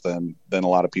course than a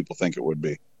lot of people think it would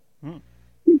be.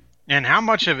 And how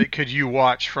much of it could you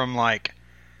watch from like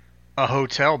a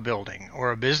hotel building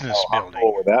or a business building? How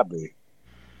cool would that be?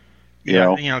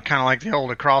 Yeah, kind of like the old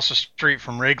across the street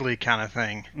from Wrigley kind of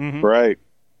thing. Mm-hmm. Right.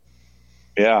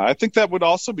 Yeah, I think that would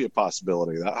also be a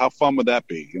possibility. How fun would that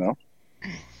be?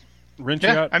 Rent you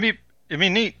out. I mean,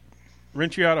 neat.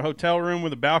 Rent you out a hotel room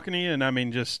with a balcony, and I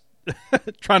mean, just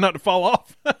try not to fall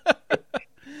off.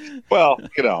 Well,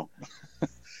 I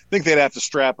think they'd have to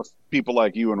strap people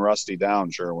like you and Rusty down,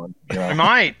 Sherwin. They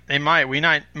might. We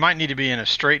might need to be in a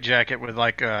straitjacket with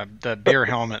like the beer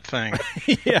helmet thing.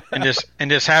 Yeah. And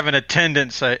just have an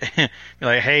attendant say, be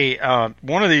like, hey,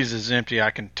 one of these is empty.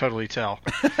 I can totally tell.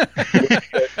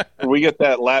 We get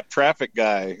that lap traffic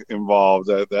guy involved.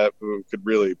 That could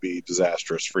really be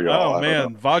disastrous for y'all. Oh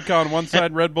man, vodka on one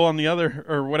side, Red Bull on the other,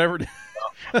 or whatever.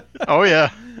 Oh yeah.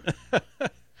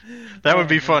 That would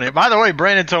be funny. By the way,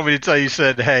 Brandon told me to tell you,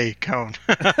 said, hey, Cone.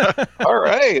 All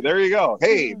right, there you go.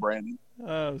 Hey, Brandon.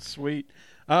 Oh, sweet.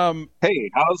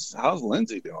 Hey, how's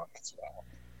Lindsay doing?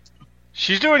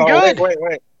 She's doing Oh,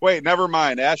 good. wait. Never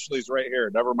mind. Ashley's right here.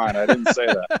 Never mind. I didn't say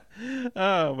that.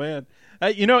 Oh man,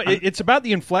 it's about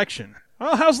the inflection.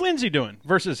 Oh, how's Lindsay doing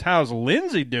versus how's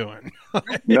Lindsay doing?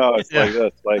 No, it's like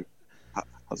this. Like,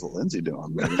 how's Lindsay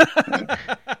doing, baby?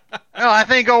 Well, I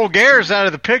think old Gare's out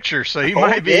of the picture, so he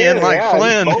might be in like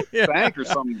Flynn. His boat sank or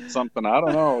something. I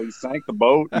don't know. He sank the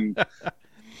boat, and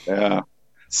yeah.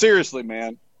 Seriously,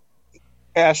 man.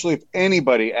 Ashley, if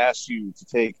anybody asks you to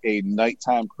take a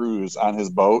nighttime cruise on his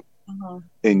boat,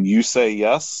 and you say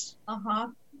yes,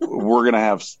 we're gonna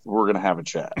have a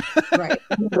chat. Right.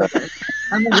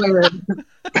 I'm aware of it.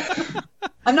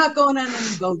 I'm not going on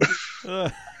any boat.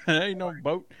 Ain't no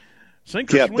boat.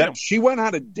 Sink or swim. She went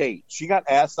on a date. She got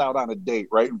asked out on a date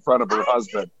right in front of her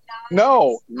husband.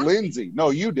 No, Lindsay.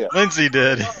 No, you did. Lindsay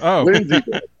did. Oh, Lindsay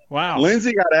did. Wow.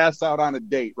 Lindsay got asked out on a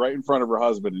date right in front of her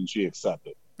husband, and she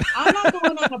accepted. I'm not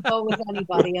going on a boat with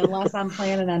anybody unless I'm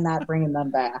planning on not bringing them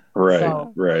back.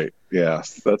 Right. Yeah,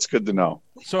 that's good to know.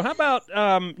 So how about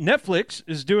Netflix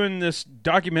is doing this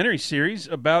documentary series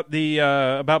about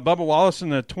about Bubba Wallace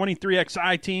and the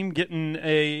 23XI team getting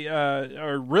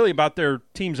or really about their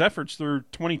team's efforts through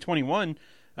 2021.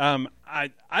 I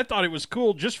thought it was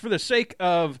cool just for the sake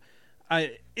of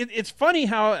it's funny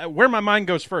where my mind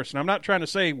goes first, and I'm not trying to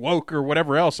say woke or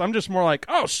whatever else. I'm just more like,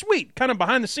 oh, sweet, kind of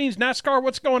behind the scenes NASCAR.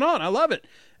 What's going on? I love it.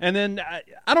 And then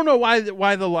I don't know why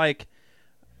the like.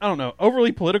 I don't know,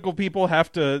 overly political people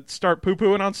have to start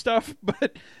poo-pooing on stuff,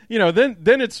 but,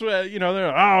 then it's,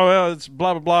 they're, it's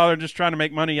blah, blah, blah, they're just trying to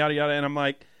make money, yada, yada, and I'm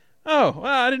like, oh,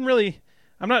 well,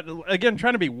 I'm not, again,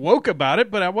 trying to be woke about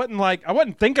it, but I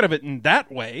wasn't thinking of it in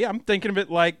that way. I'm thinking of it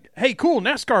like, hey, cool,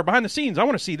 NASCAR behind the scenes, I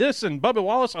want to see this, and Bubba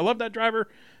Wallace, I love that driver,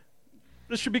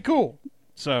 this should be cool.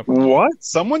 So what?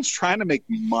 Someone's trying to make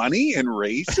money in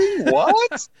racing?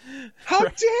 What? How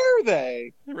dare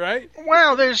they? Right?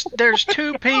 Well, there's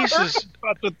two pieces.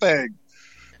 Such a thing.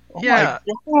 Oh yeah.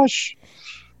 My gosh.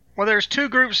 Well, there's two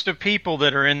groups of people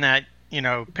that are in that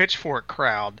pitchfork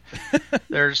crowd.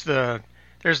 There's the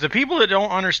people that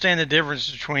don't understand the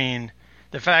difference between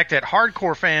the fact that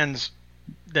hardcore fans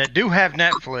that do have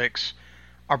Netflix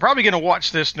are probably going to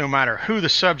watch this no matter who the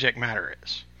subject matter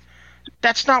is.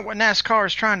 That's not what NASCAR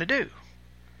is trying to do.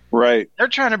 Right. They're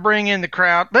trying to bring in the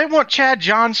crowd. They want Chad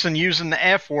Johnson using the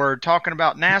F word talking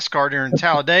about NASCAR during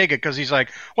Talladega because he's like,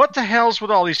 what the hell's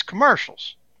with all these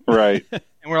commercials? Right. And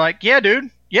we're like, yeah, dude.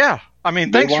 Yeah. I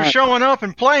mean, thanks for showing up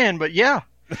and playing, but yeah.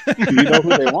 You know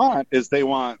who they want is they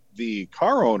want the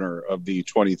car owner of the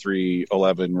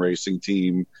 2311 racing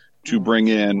team to bring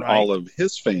in all of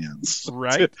his fans.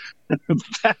 Right.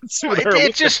 That's what they're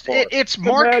looking for. It's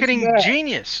marketing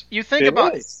genius. You think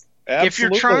about it. If you're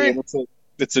trying,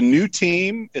 it's a new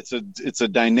team. It's a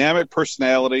dynamic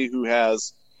personality who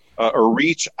has a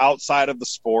reach outside of the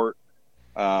sport.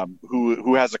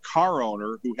 Who has a car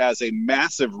owner who has a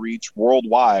massive reach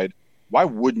worldwide. Why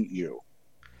wouldn't you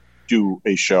do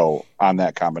a show on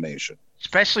that combination?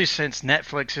 Especially since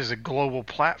Netflix is a global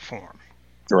platform.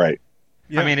 Right.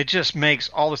 Yeah. I mean, it just makes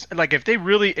all this like if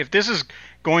this is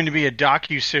going to be a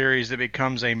docu-series that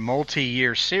becomes a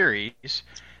multi-year series,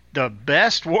 the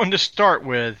best one to start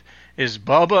with is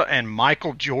Bubba and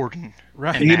Michael Jordan.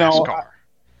 Right. And NASCAR.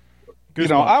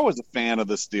 I was a fan of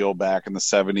this deal back in the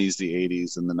 70s, the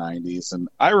 80s, and the 90s, and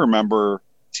I remember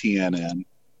TNN,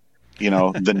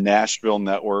 the Nashville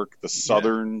network, the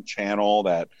Southern channel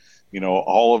that,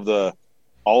 all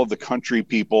of the country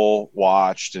people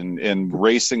watched, and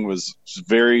racing was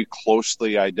very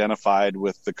closely identified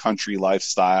with the country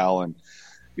lifestyle. And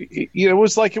it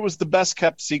was like it was the best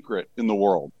kept secret in the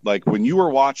world. Like when you were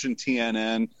watching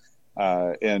TNN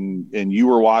and you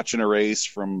were watching a race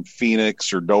from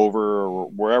Phoenix or Dover or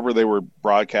wherever they were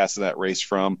broadcasting that race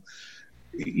from,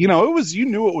 you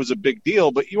knew it was a big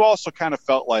deal, but you also kind of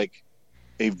felt like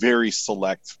a very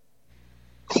select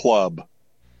club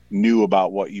knew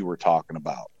about what you were talking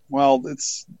about. Well,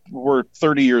 we're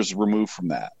 30 years removed from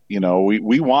that.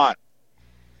 We want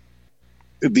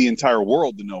the entire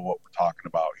world to know what we're talking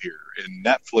about here, and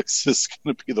Netflix is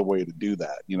going to be the way to do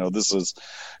that. This is,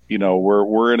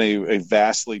 we're in a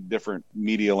vastly different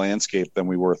media landscape than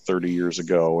we were 30 years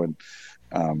ago. And,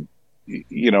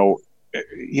 you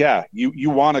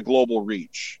want a global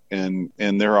reach, and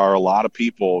there are a lot of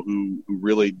people who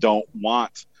really don't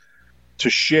want to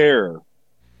share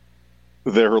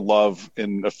their love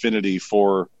and affinity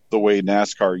for the way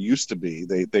NASCAR used to be.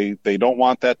 They don't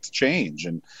want that to change.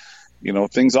 And,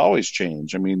 things always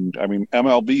change. I mean,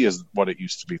 MLB is what it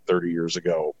used to be 30 years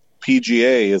ago.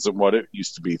 PGA isn't what it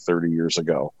used to be 30 years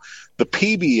ago. The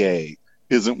PBA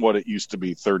isn't what it used to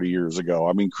be 30 years ago.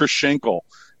 I mean, Chris Schenkel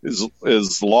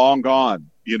is long gone.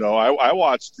 You know, I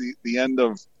watched the end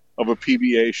of a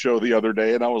PBA show the other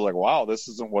day, and I was like, wow, this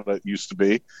isn't what it used to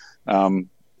be.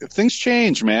 Things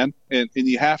change, man, and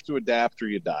you have to adapt or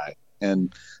you die.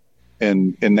 And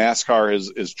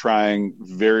NASCAR is trying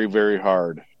very, very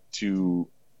hard to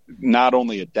not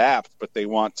only adapt, but they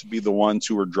want to be the ones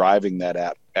who are driving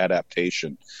that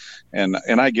adaptation. And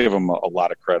I give them a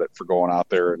lot of credit for going out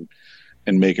there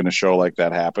and making a show like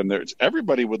that happen.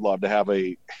 Everybody would love to have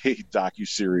a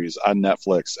docuseries on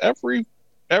Netflix.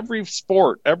 Every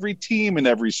sport, every team in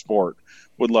every sport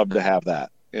would love to have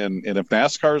that. And if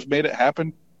NASCAR's made it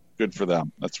happen, good for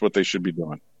them. That's what they should be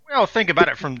doing. Well, think about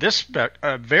it from this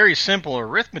very simple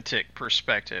arithmetic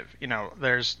perspective. You know,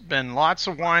 there's been lots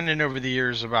of whining over the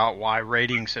years about why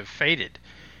ratings have faded.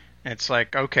 It's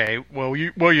like, okay, well,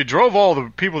 you drove all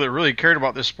the people that really cared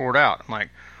about this sport out. I'm like,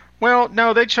 well,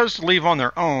 no, they chose to leave on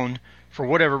their own for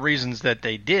whatever reasons that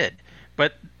they did.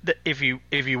 But if you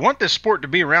want this sport to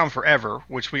be around forever,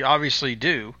 which we obviously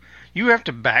do, you have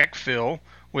to backfill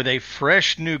with a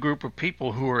fresh new group of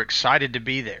people who are excited to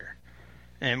be there.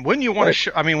 And when you want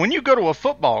to, when you go to a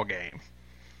football game,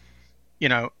 you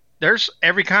know, there's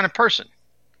every kind of person.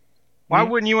 Why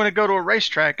wouldn't you want to go to a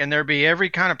racetrack and there be every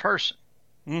kind of person?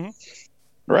 Mm-hmm.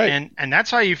 Right. And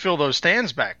that's how you fill those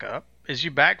stands back up, is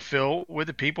you backfill with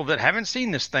the people that haven't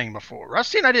seen this thing before.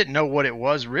 Rusty and I didn't know what it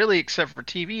was really, except for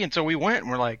TV, until we went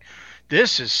and we're like,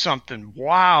 this is something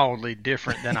wildly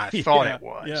different than I thought it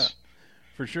was. Yeah,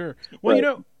 for sure. Well,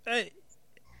 right.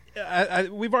 You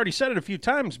know, we've already said it a few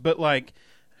times, but like,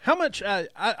 how much? I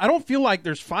don't feel like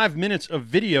there's 5 minutes of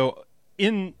video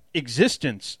in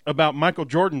existence about Michael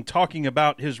Jordan talking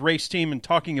about his race team and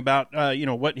talking about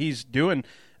what he's doing.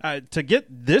 To get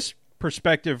this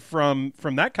perspective from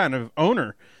that kind of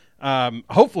owner,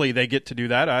 hopefully they get to do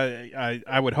that.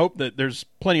 I would hope that there's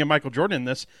plenty of Michael Jordan in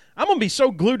this. I'm gonna be so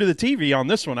glued to the TV on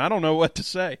this one. I don't know what to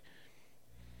say.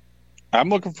 I'm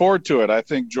looking forward to it. I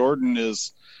think Jordan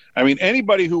is. I mean,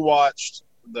 anybody who watched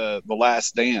the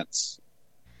Last Dance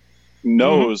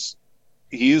knows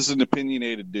he is an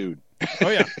opinionated dude. Oh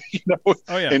yeah. Oh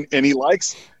yeah. And he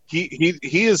likes he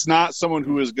is not someone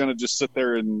who is going to just sit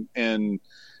there and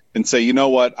say, you know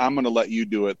what, I'm going to let you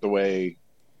do it the way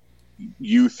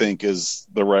you think is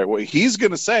the right way. He's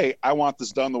going to say, I want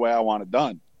this done the way I want it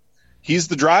done. He's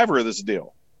the driver of this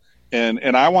deal, and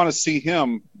I want to see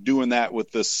him doing that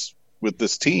with this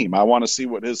team. I want to see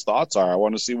what his thoughts are. I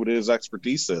want to see what his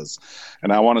expertise is,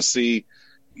 and I want to see,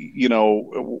 you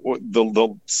know,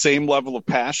 the same level of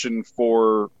passion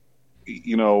for,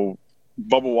 you know,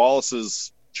 Bubba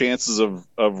Wallace's chances of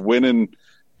winning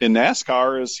in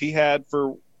NASCAR as he had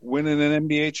for winning an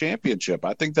NBA championship.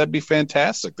 I think that'd be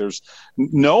fantastic. There's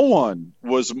no one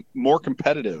was more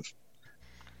competitive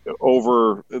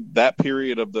over that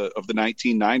period of the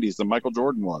 1990s than Michael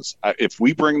Jordan was. If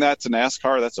we bring that to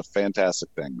NASCAR, that's a fantastic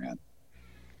thing, man.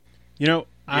 You know,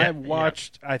 I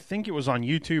watched, I think it was on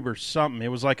YouTube or something. It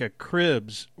was like a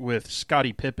Cribs with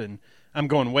Scottie Pippen. I'm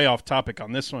going way off topic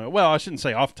on this one. Well, I shouldn't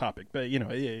say off topic, but, you know,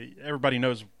 everybody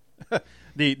knows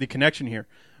the connection here.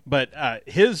 But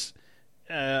his,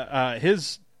 I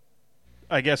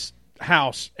guess,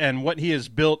 house and what he has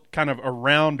built kind of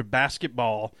around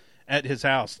basketball at his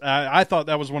house. I thought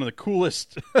that was one of the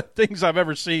coolest things I've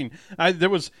ever seen. There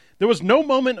was no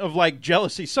moment of like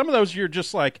jealousy. Some of those you're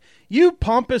just like, you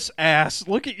pompous ass,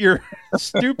 look at your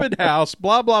stupid house,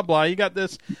 blah, blah, blah. You got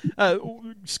this.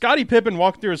 Scottie Pippen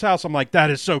walked through his house. I'm like, that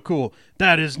is so cool.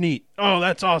 That is neat. Oh,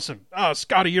 that's awesome. Oh,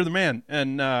 Scottie, you're the man.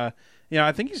 And, I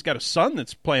think he's got a son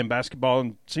that's playing basketball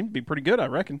and seemed to be pretty good, I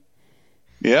reckon.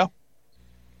 Yeah.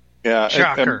 Yeah.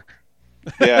 Shocker.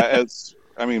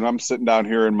 I'm sitting down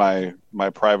here in my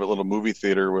private little movie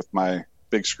theater with my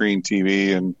big screen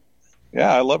TV, and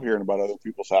I love hearing about other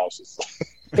people's houses.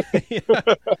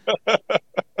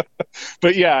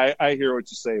 But I hear what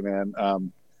you say,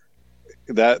 man.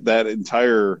 That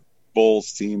entire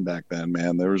Bulls team back then,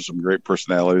 man, there was some great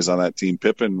personalities on that team.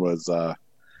 Pippen was,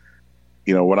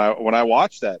 when I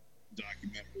watched that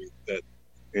documentary, that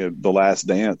The Last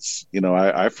Dance,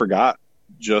 I forgot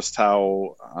just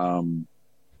how.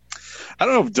 I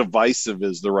don't know if divisive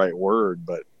is the right word,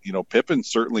 but, Pippen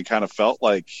certainly kind of felt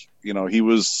like, he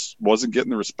wasn't getting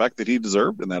the respect that he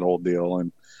deserved in that whole deal.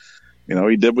 And,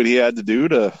 he did what he had to do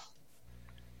to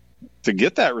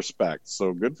get that respect.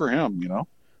 So good for him,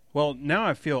 Well, now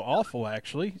I feel awful,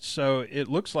 actually. So it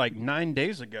looks like 9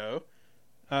 days ago,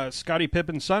 Scottie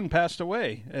Pippen's son passed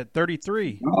away at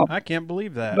 33. Oh, I can't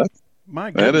believe that. My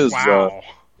goodness. That is,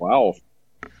 wow.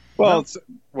 Well,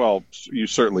 Well, you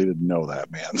certainly didn't know that,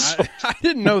 man. So. I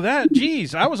didn't know that.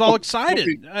 Jeez, I was all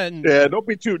excited.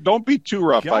 Don't be too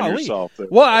rough on yourself.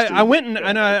 Well, I went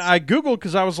and I Googled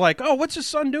because I was like, oh, what's his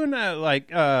son doing that? Like,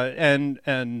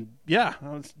 and yeah,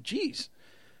 geez,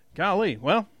 golly.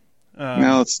 Well,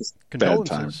 no, it's just condolences.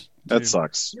 Bad time. That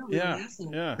sucks. Yeah.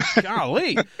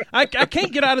 Golly, I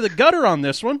can't get out of the gutter on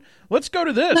this one. Let's go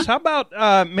to this. How about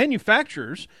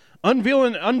manufacturers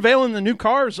unveiling the new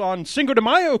cars on Cinco de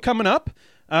Mayo coming up?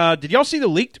 Did y'all see the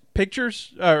leaked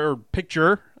pictures or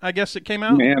picture? I guess it came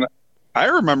out. Man, I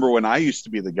remember when I used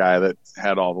to be the guy that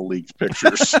had all the leaked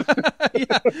pictures.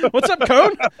 Yeah. What's up,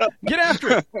 Cone? Get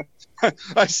after it.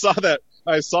 I saw that.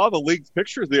 I saw the leaked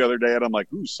pictures the other day, and I'm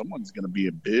like, "Ooh, someone's going to be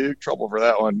in big trouble for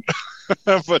that one."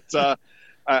 But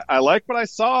I like what I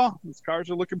saw. These cars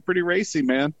are looking pretty racy,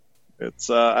 man. It's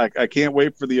I can't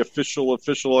wait for the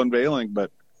official unveiling,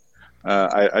 but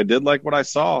I did like what I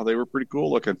saw. They were pretty cool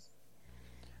looking.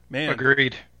 Man,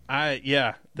 agreed.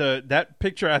 That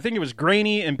picture, I think it was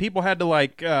grainy, and people had to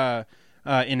like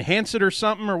enhance it or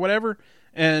something or whatever,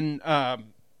 and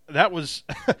that was.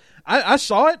 I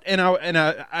saw it, and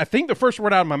I think the first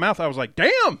word out of my mouth, I was like,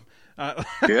 "Damn!"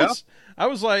 Yeah. I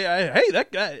was like, "Hey,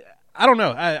 that guy." I don't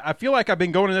know. I feel like I've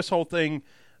been going to this whole thing.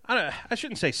 I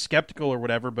shouldn't say skeptical or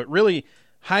whatever, but really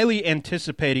highly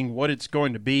anticipating what it's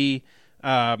going to be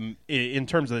in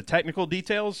terms of the technical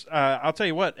details. I'll tell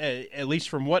you what. At least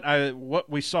from what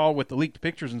we saw with the leaked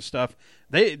pictures and stuff,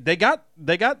 they got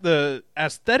the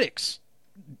aesthetics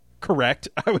correct.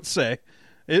 I would say.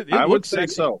 I would say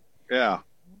so. Yeah.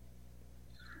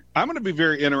 I'm going to be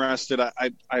very interested.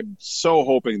 I'm so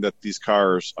hoping that these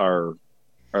cars are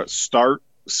start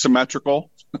symmetrical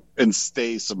and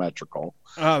stay symmetrical.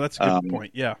 Oh, that's a good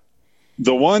point. Yeah.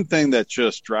 The one thing that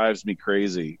just drives me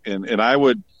crazy, and I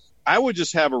would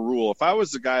just have a rule. If I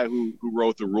was the guy who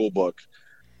wrote the rule book,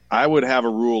 I would have a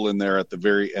rule in there at the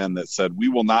very end that said, we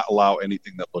will not allow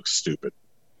anything that looks stupid.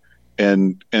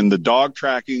 And the dog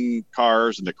tracking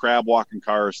cars and the crab walking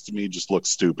cars to me just look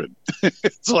stupid.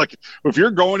 It's like if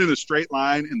you're going in a straight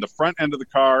line and the front end of the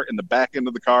car and the back end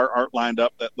of the car aren't lined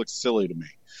up, that looks silly to me.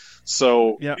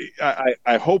 So yeah.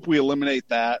 I hope we eliminate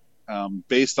that.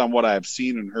 Based on what I've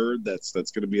seen and heard, that's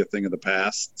going to be a thing of the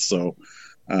past. So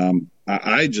I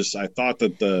thought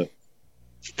that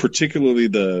particularly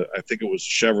I think it was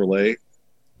Chevrolet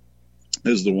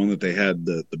is the one that they had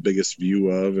the biggest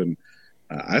view of, and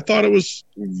I thought it was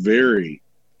very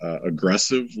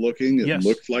aggressive looking. It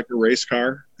looked like a race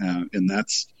car, and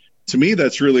to me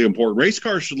that's really important. Race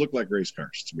cars should look like race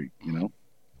cars to me, you know.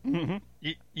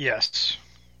 Mm-hmm. Yes.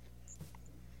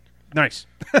 Nice.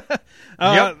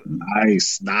 Yep.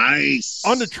 Nice.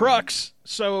 On the trucks.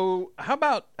 So how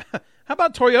about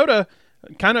Toyota?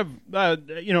 Kind of,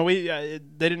 they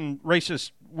didn't race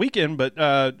this weekend, but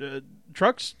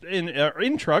trucks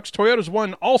in trucks, Toyota's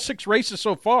won all 6 races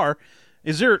so far.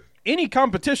 Is there any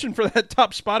competition for that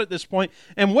top spot at this point?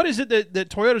 And what is it that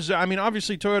Toyota's? I mean,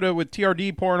 obviously Toyota with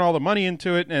TRD pouring all the money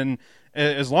into it, and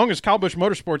as long as Kyle Busch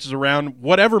Motorsports is around,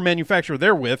 whatever manufacturer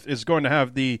they're with is going to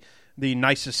have the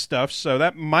nicest stuff, so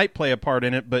that might play a part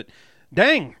in it. But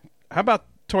dang, how about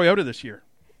Toyota this year?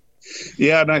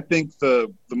 Yeah, and I think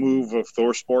the move of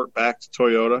ThorSport back to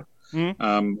Toyota,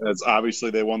 as obviously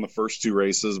they won the first 2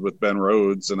 races with Ben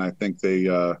Rhodes, and I think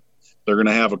they're going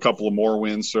to have a couple of more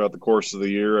wins throughout the course of the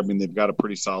year. I mean, they've got a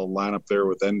pretty solid lineup there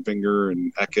with Enfinger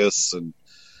and Eckes and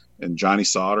Johnny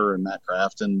Sauter and Matt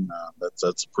Crafton.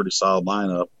 That's a pretty solid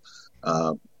lineup.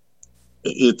 I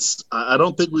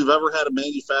don't think we've ever had a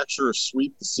manufacturer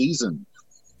sweep the season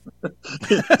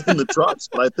in the trucks,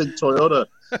 but I think Toyota,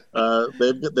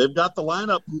 they've got the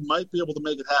lineup who might be able to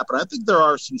make it happen. I think there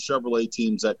are some Chevrolet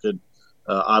teams that could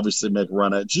obviously make a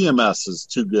run at. GMS is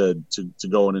too good to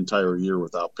go an entire year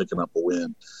without picking up a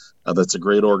win. That's a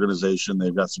great organization.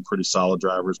 They've got some pretty solid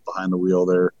drivers behind the wheel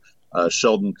there.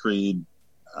 Sheldon Creed,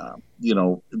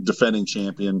 defending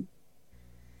champion.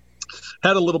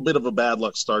 Had a little bit of a bad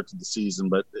luck start to the season,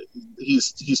 but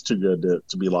he's too good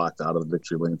to be locked out of the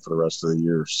victory lane for the rest of the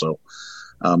year. So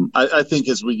I think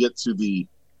as we get to the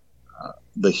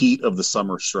heat of the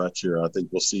summer stretch here, I think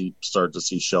we'll start to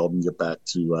see Sheldon get back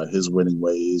to his winning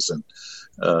ways. And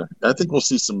I think we'll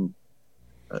see some,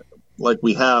 like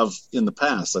we have in the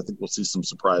past, I think we'll see some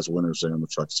surprise winners there in the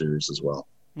Truck Series as well.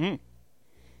 Mm.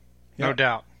 Yeah. No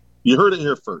doubt. You heard it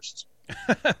here first.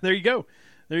 There you go.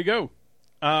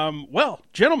 Well,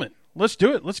 gentlemen, let's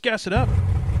do it. Let's gas it up.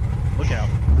 Look out.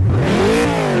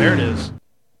 There it is.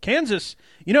 Kansas.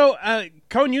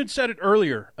 Cone, you'd said it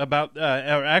earlier about,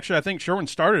 actually, I think Sherwin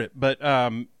started it, but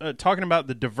talking about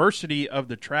the diversity of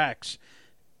the tracks.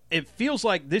 It feels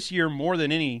like this year more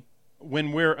than any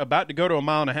when we're about to go to a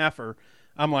mile and a halfer,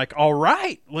 I'm like, all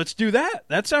right, let's do that.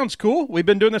 That sounds cool. We've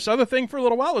been doing this other thing for a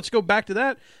little while. Let's go back to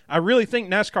that. I really think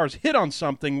NASCAR's hit on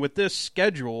something with this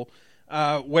schedule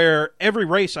where every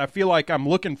race I feel like I'm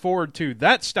looking forward to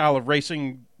that style of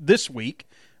racing this week,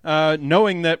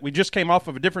 knowing that we just came off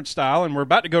of a different style and we're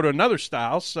about to go to another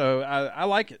style. So I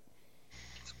like it.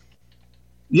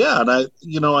 Yeah, and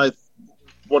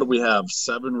what do we have?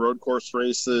 7 road course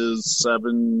races,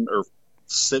 7 or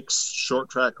 6 short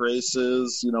track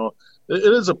races.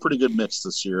 It is a pretty good mix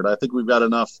this year, and I think we've got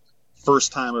enough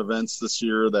first-time events this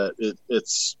year that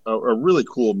it's a really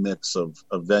cool mix of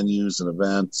venues and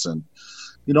events. And,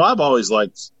 I've always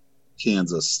liked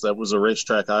Kansas. That was a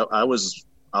racetrack. I was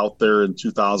out there in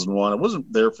 2001. I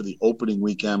wasn't there for the opening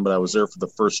weekend, but I was there for the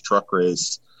first truck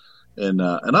race. And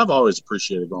I've always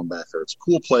appreciated going back there. It's a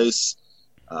cool place.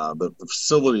 The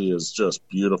facility is just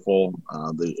beautiful.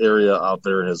 The area out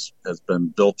there has been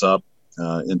built up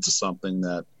into something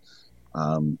that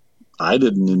I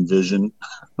didn't envision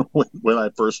when I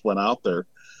first went out there.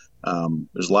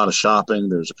 There's a lot of shopping.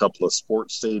 There's a couple of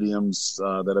sports stadiums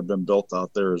that have been built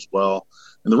out there as well.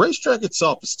 And the racetrack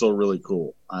itself is still really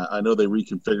cool. I know they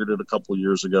reconfigured it a couple of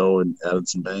years ago and added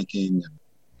some banking.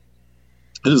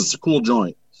 It's a cool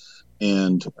joint.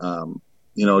 And, a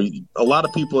lot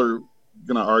of people are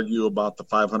going to argue about the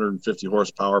 550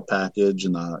 horsepower package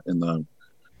and the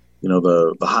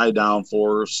high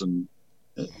downforce and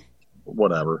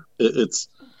whatever. It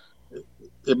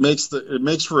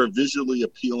makes for a visually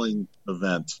appealing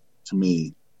event to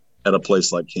me at a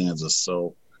place like Kansas.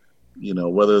 So,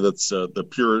 whether that's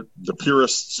the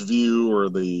purist's view or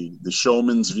the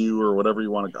showman's view or whatever you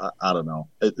want to, I don't know.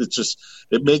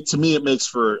 It makes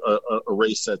for a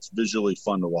race that's visually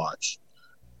fun to watch.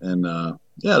 And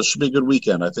it should be a good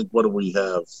weekend. I think, what do we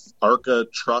have? ARCA,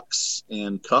 Trucks,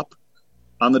 and Cup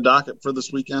on the docket for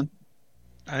this weekend?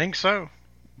 I think so.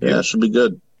 Yeah, it should be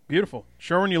good. Beautiful.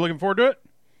 Sherwin, you looking forward to it?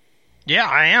 Yeah,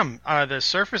 I am. The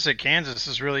surface at Kansas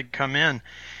has really come in.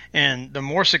 And the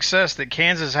more success that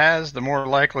Kansas has, the more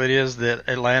likely it is that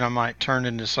Atlanta might turn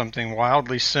into something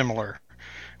wildly similar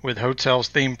with hotels,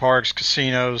 theme parks,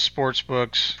 casinos, sports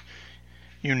books,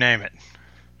 you name it.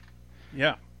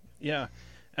 Yeah.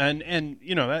 And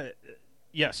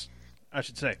yes, I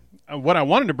should say. What I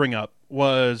wanted to bring up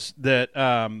was that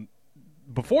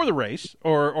before the race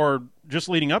or just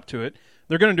leading up to it,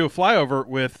 they're going to do a flyover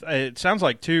with, it sounds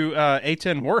like 2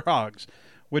 A10 Warthogs,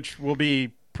 which will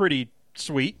be pretty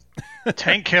sweet.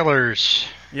 Tank killers.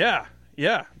 Yeah.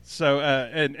 So,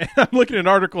 and I'm looking at an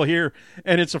article here,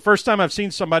 and it's the first time I've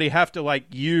seen somebody have to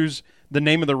use the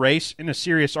name of the race in a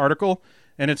serious article.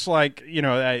 And it's like,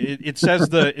 it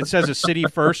says a city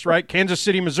first, right? Kansas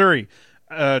City, Missouri.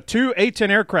 2 A10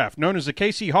 aircraft known as the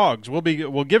KC Hogs will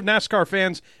give NASCAR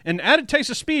fans an added taste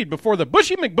of speed before the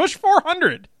Bushy McBush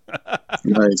 400.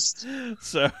 Nice.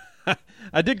 So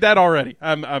I dig that already.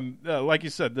 I'm like you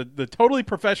said, the totally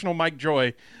professional Mike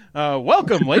Joy.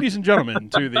 Welcome, ladies and gentlemen,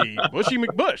 to the Bushy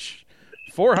McBush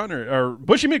 400 or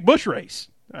Bushy McBush race.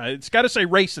 It's got to say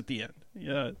race at the end.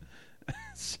 Yeah.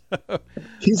 So,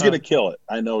 he's going to kill it.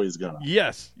 I know he's going to.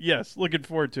 Yes. Looking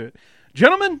forward to it.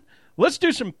 Gentlemen, let's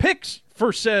do some picks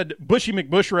for said Bushy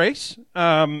McBush race.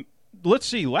 Let's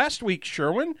see. Last week,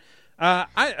 Sherwin,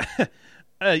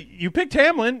 you picked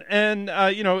Hamlin, and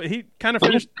he kind of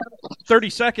finished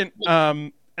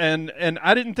 32nd. And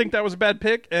I didn't think that was a bad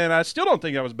pick, and I still don't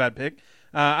think that was a bad pick.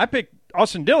 I picked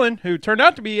Austin Dillon, who turned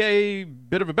out to be a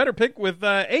bit of a better pick with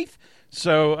 8th.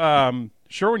 So,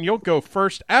 Sherwin, you'll go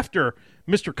first after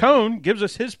Mr. Cohn gives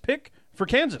us his pick for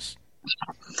Kansas.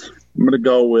 I'm going to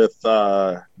go with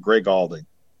Greg Alding.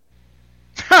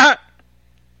 I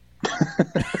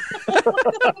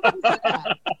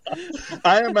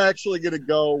am actually going to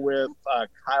go with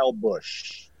Kyle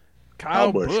Busch.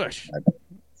 Kyle Busch.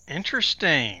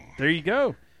 Interesting. There you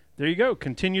go.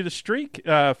 Continue the streak.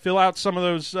 Fill out some of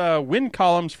those win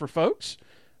columns for folks.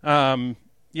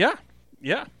 Yeah.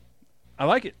 I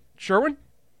like it. Sherwin?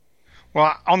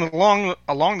 Well,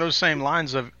 along those same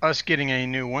lines of us getting a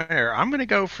new winner, I'm going to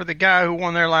go for the guy who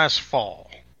won there last fall.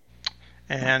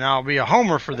 And I'll be a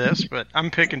homer for this, but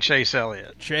I'm picking Chase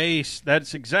Elliott. Chase,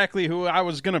 that's exactly who I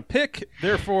was going to pick.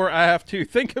 Therefore, I have to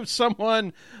think of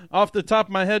someone off the top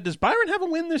of my head. Does Byron have a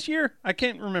win this year? I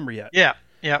can't remember yet. Yeah.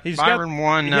 Byron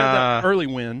won. He had that early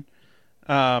win.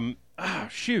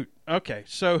 Shoot. Okay,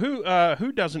 so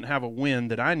who doesn't have a win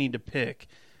that I need to pick?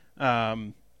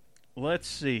 Let's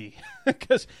see,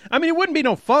 because it wouldn't be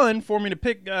no fun for me to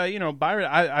pick. Byron.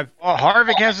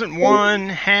 Harvick hasn't won.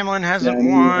 Hamlin hasn't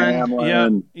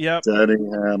won. Yep. Denny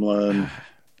Hamlin.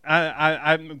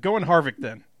 I'm going Harvick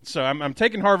then. So I'm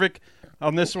taking Harvick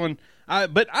on this one.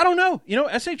 But I don't know.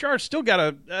 SHR still got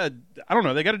to, I don't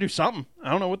know. They got to do something. I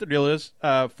don't know what the deal is.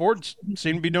 Ford's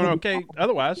seem to be doing okay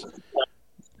otherwise.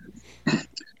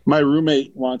 My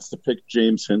roommate wants to pick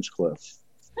James Hinchcliffe.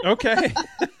 Okay.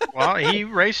 Well, he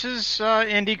races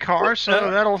IndyCar,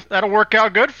 so that'll work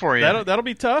out good for you. That'll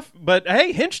be tough. But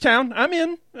hey, Hinchtown, I'm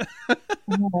in.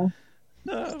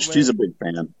 She's a big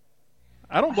fan.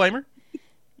 I don't blame her.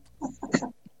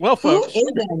 Well, folks.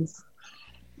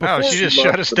 Oh, she just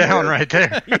shut us down right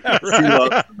there. Yeah, right. She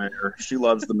loves the mayor. She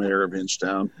loves the mayor of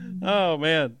Hinchtown. Oh,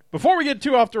 man. Before we get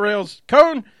too off the rails,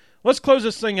 Cone, let's close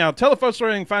this thing out. Tell the folks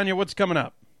where they can find you. What's coming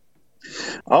up?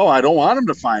 Oh, I don't want him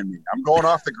to find me. I'm going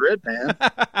off the grid, man.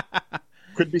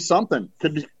 Could be something.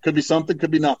 Could be something.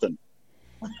 Could be nothing.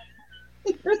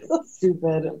 You're so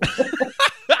stupid.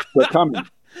 They're coming.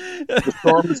 The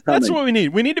storm is coming. That's what we need.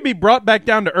 We need to be brought back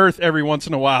down to earth every once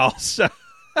in a while. So.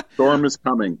 Storm is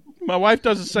coming. My wife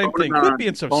does the same thing. Quit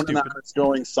being so stupid. Conan is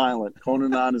going silent.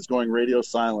 Conan is going radio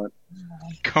silent.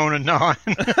 Conan.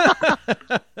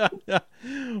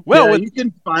 Well, you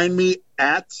can find me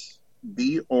at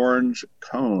The Orange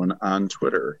Cone on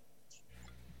Twitter.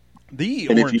 And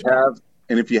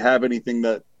if you have anything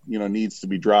that needs to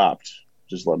be dropped,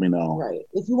 just let me know. Right.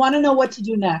 If you want to know what to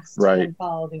do next, right.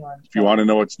 Follow The Orange Cone. If you want to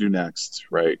know what to do next,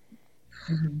 right.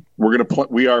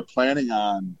 Mm-hmm. We are planning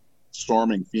on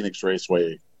storming Phoenix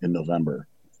Raceway in November.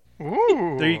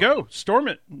 Ooh. There you go. Storm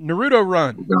it. Naruto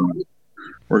run.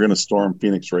 We're going to storm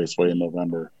Phoenix Raceway in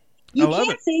November. You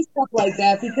can't say stuff like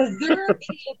that because there are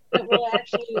kids that will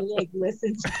actually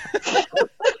listen to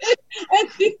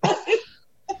it.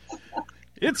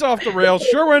 It's off the rails.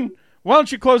 Sherwin, why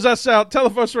don't you close us out? Tell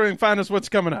the folks where they can find us what's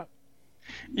coming up.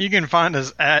 You can find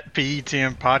us at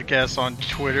PETM Podcast on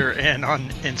Twitter and on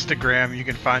Instagram. You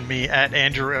can find me at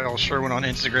Andrew L. Sherwin on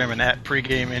Instagram and at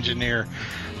Pregame Engineer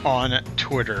on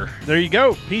Twitter. There you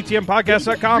go.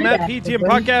 PTMPodcast.com at PTM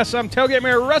Podcast. I'm Tailgate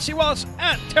Mayor Rusty Wallace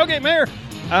at Tailgate Mayor.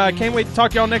 Can't wait to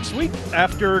talk to y'all next week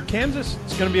after Kansas.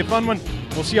 It's going to be a fun one.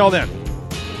 We'll see y'all then.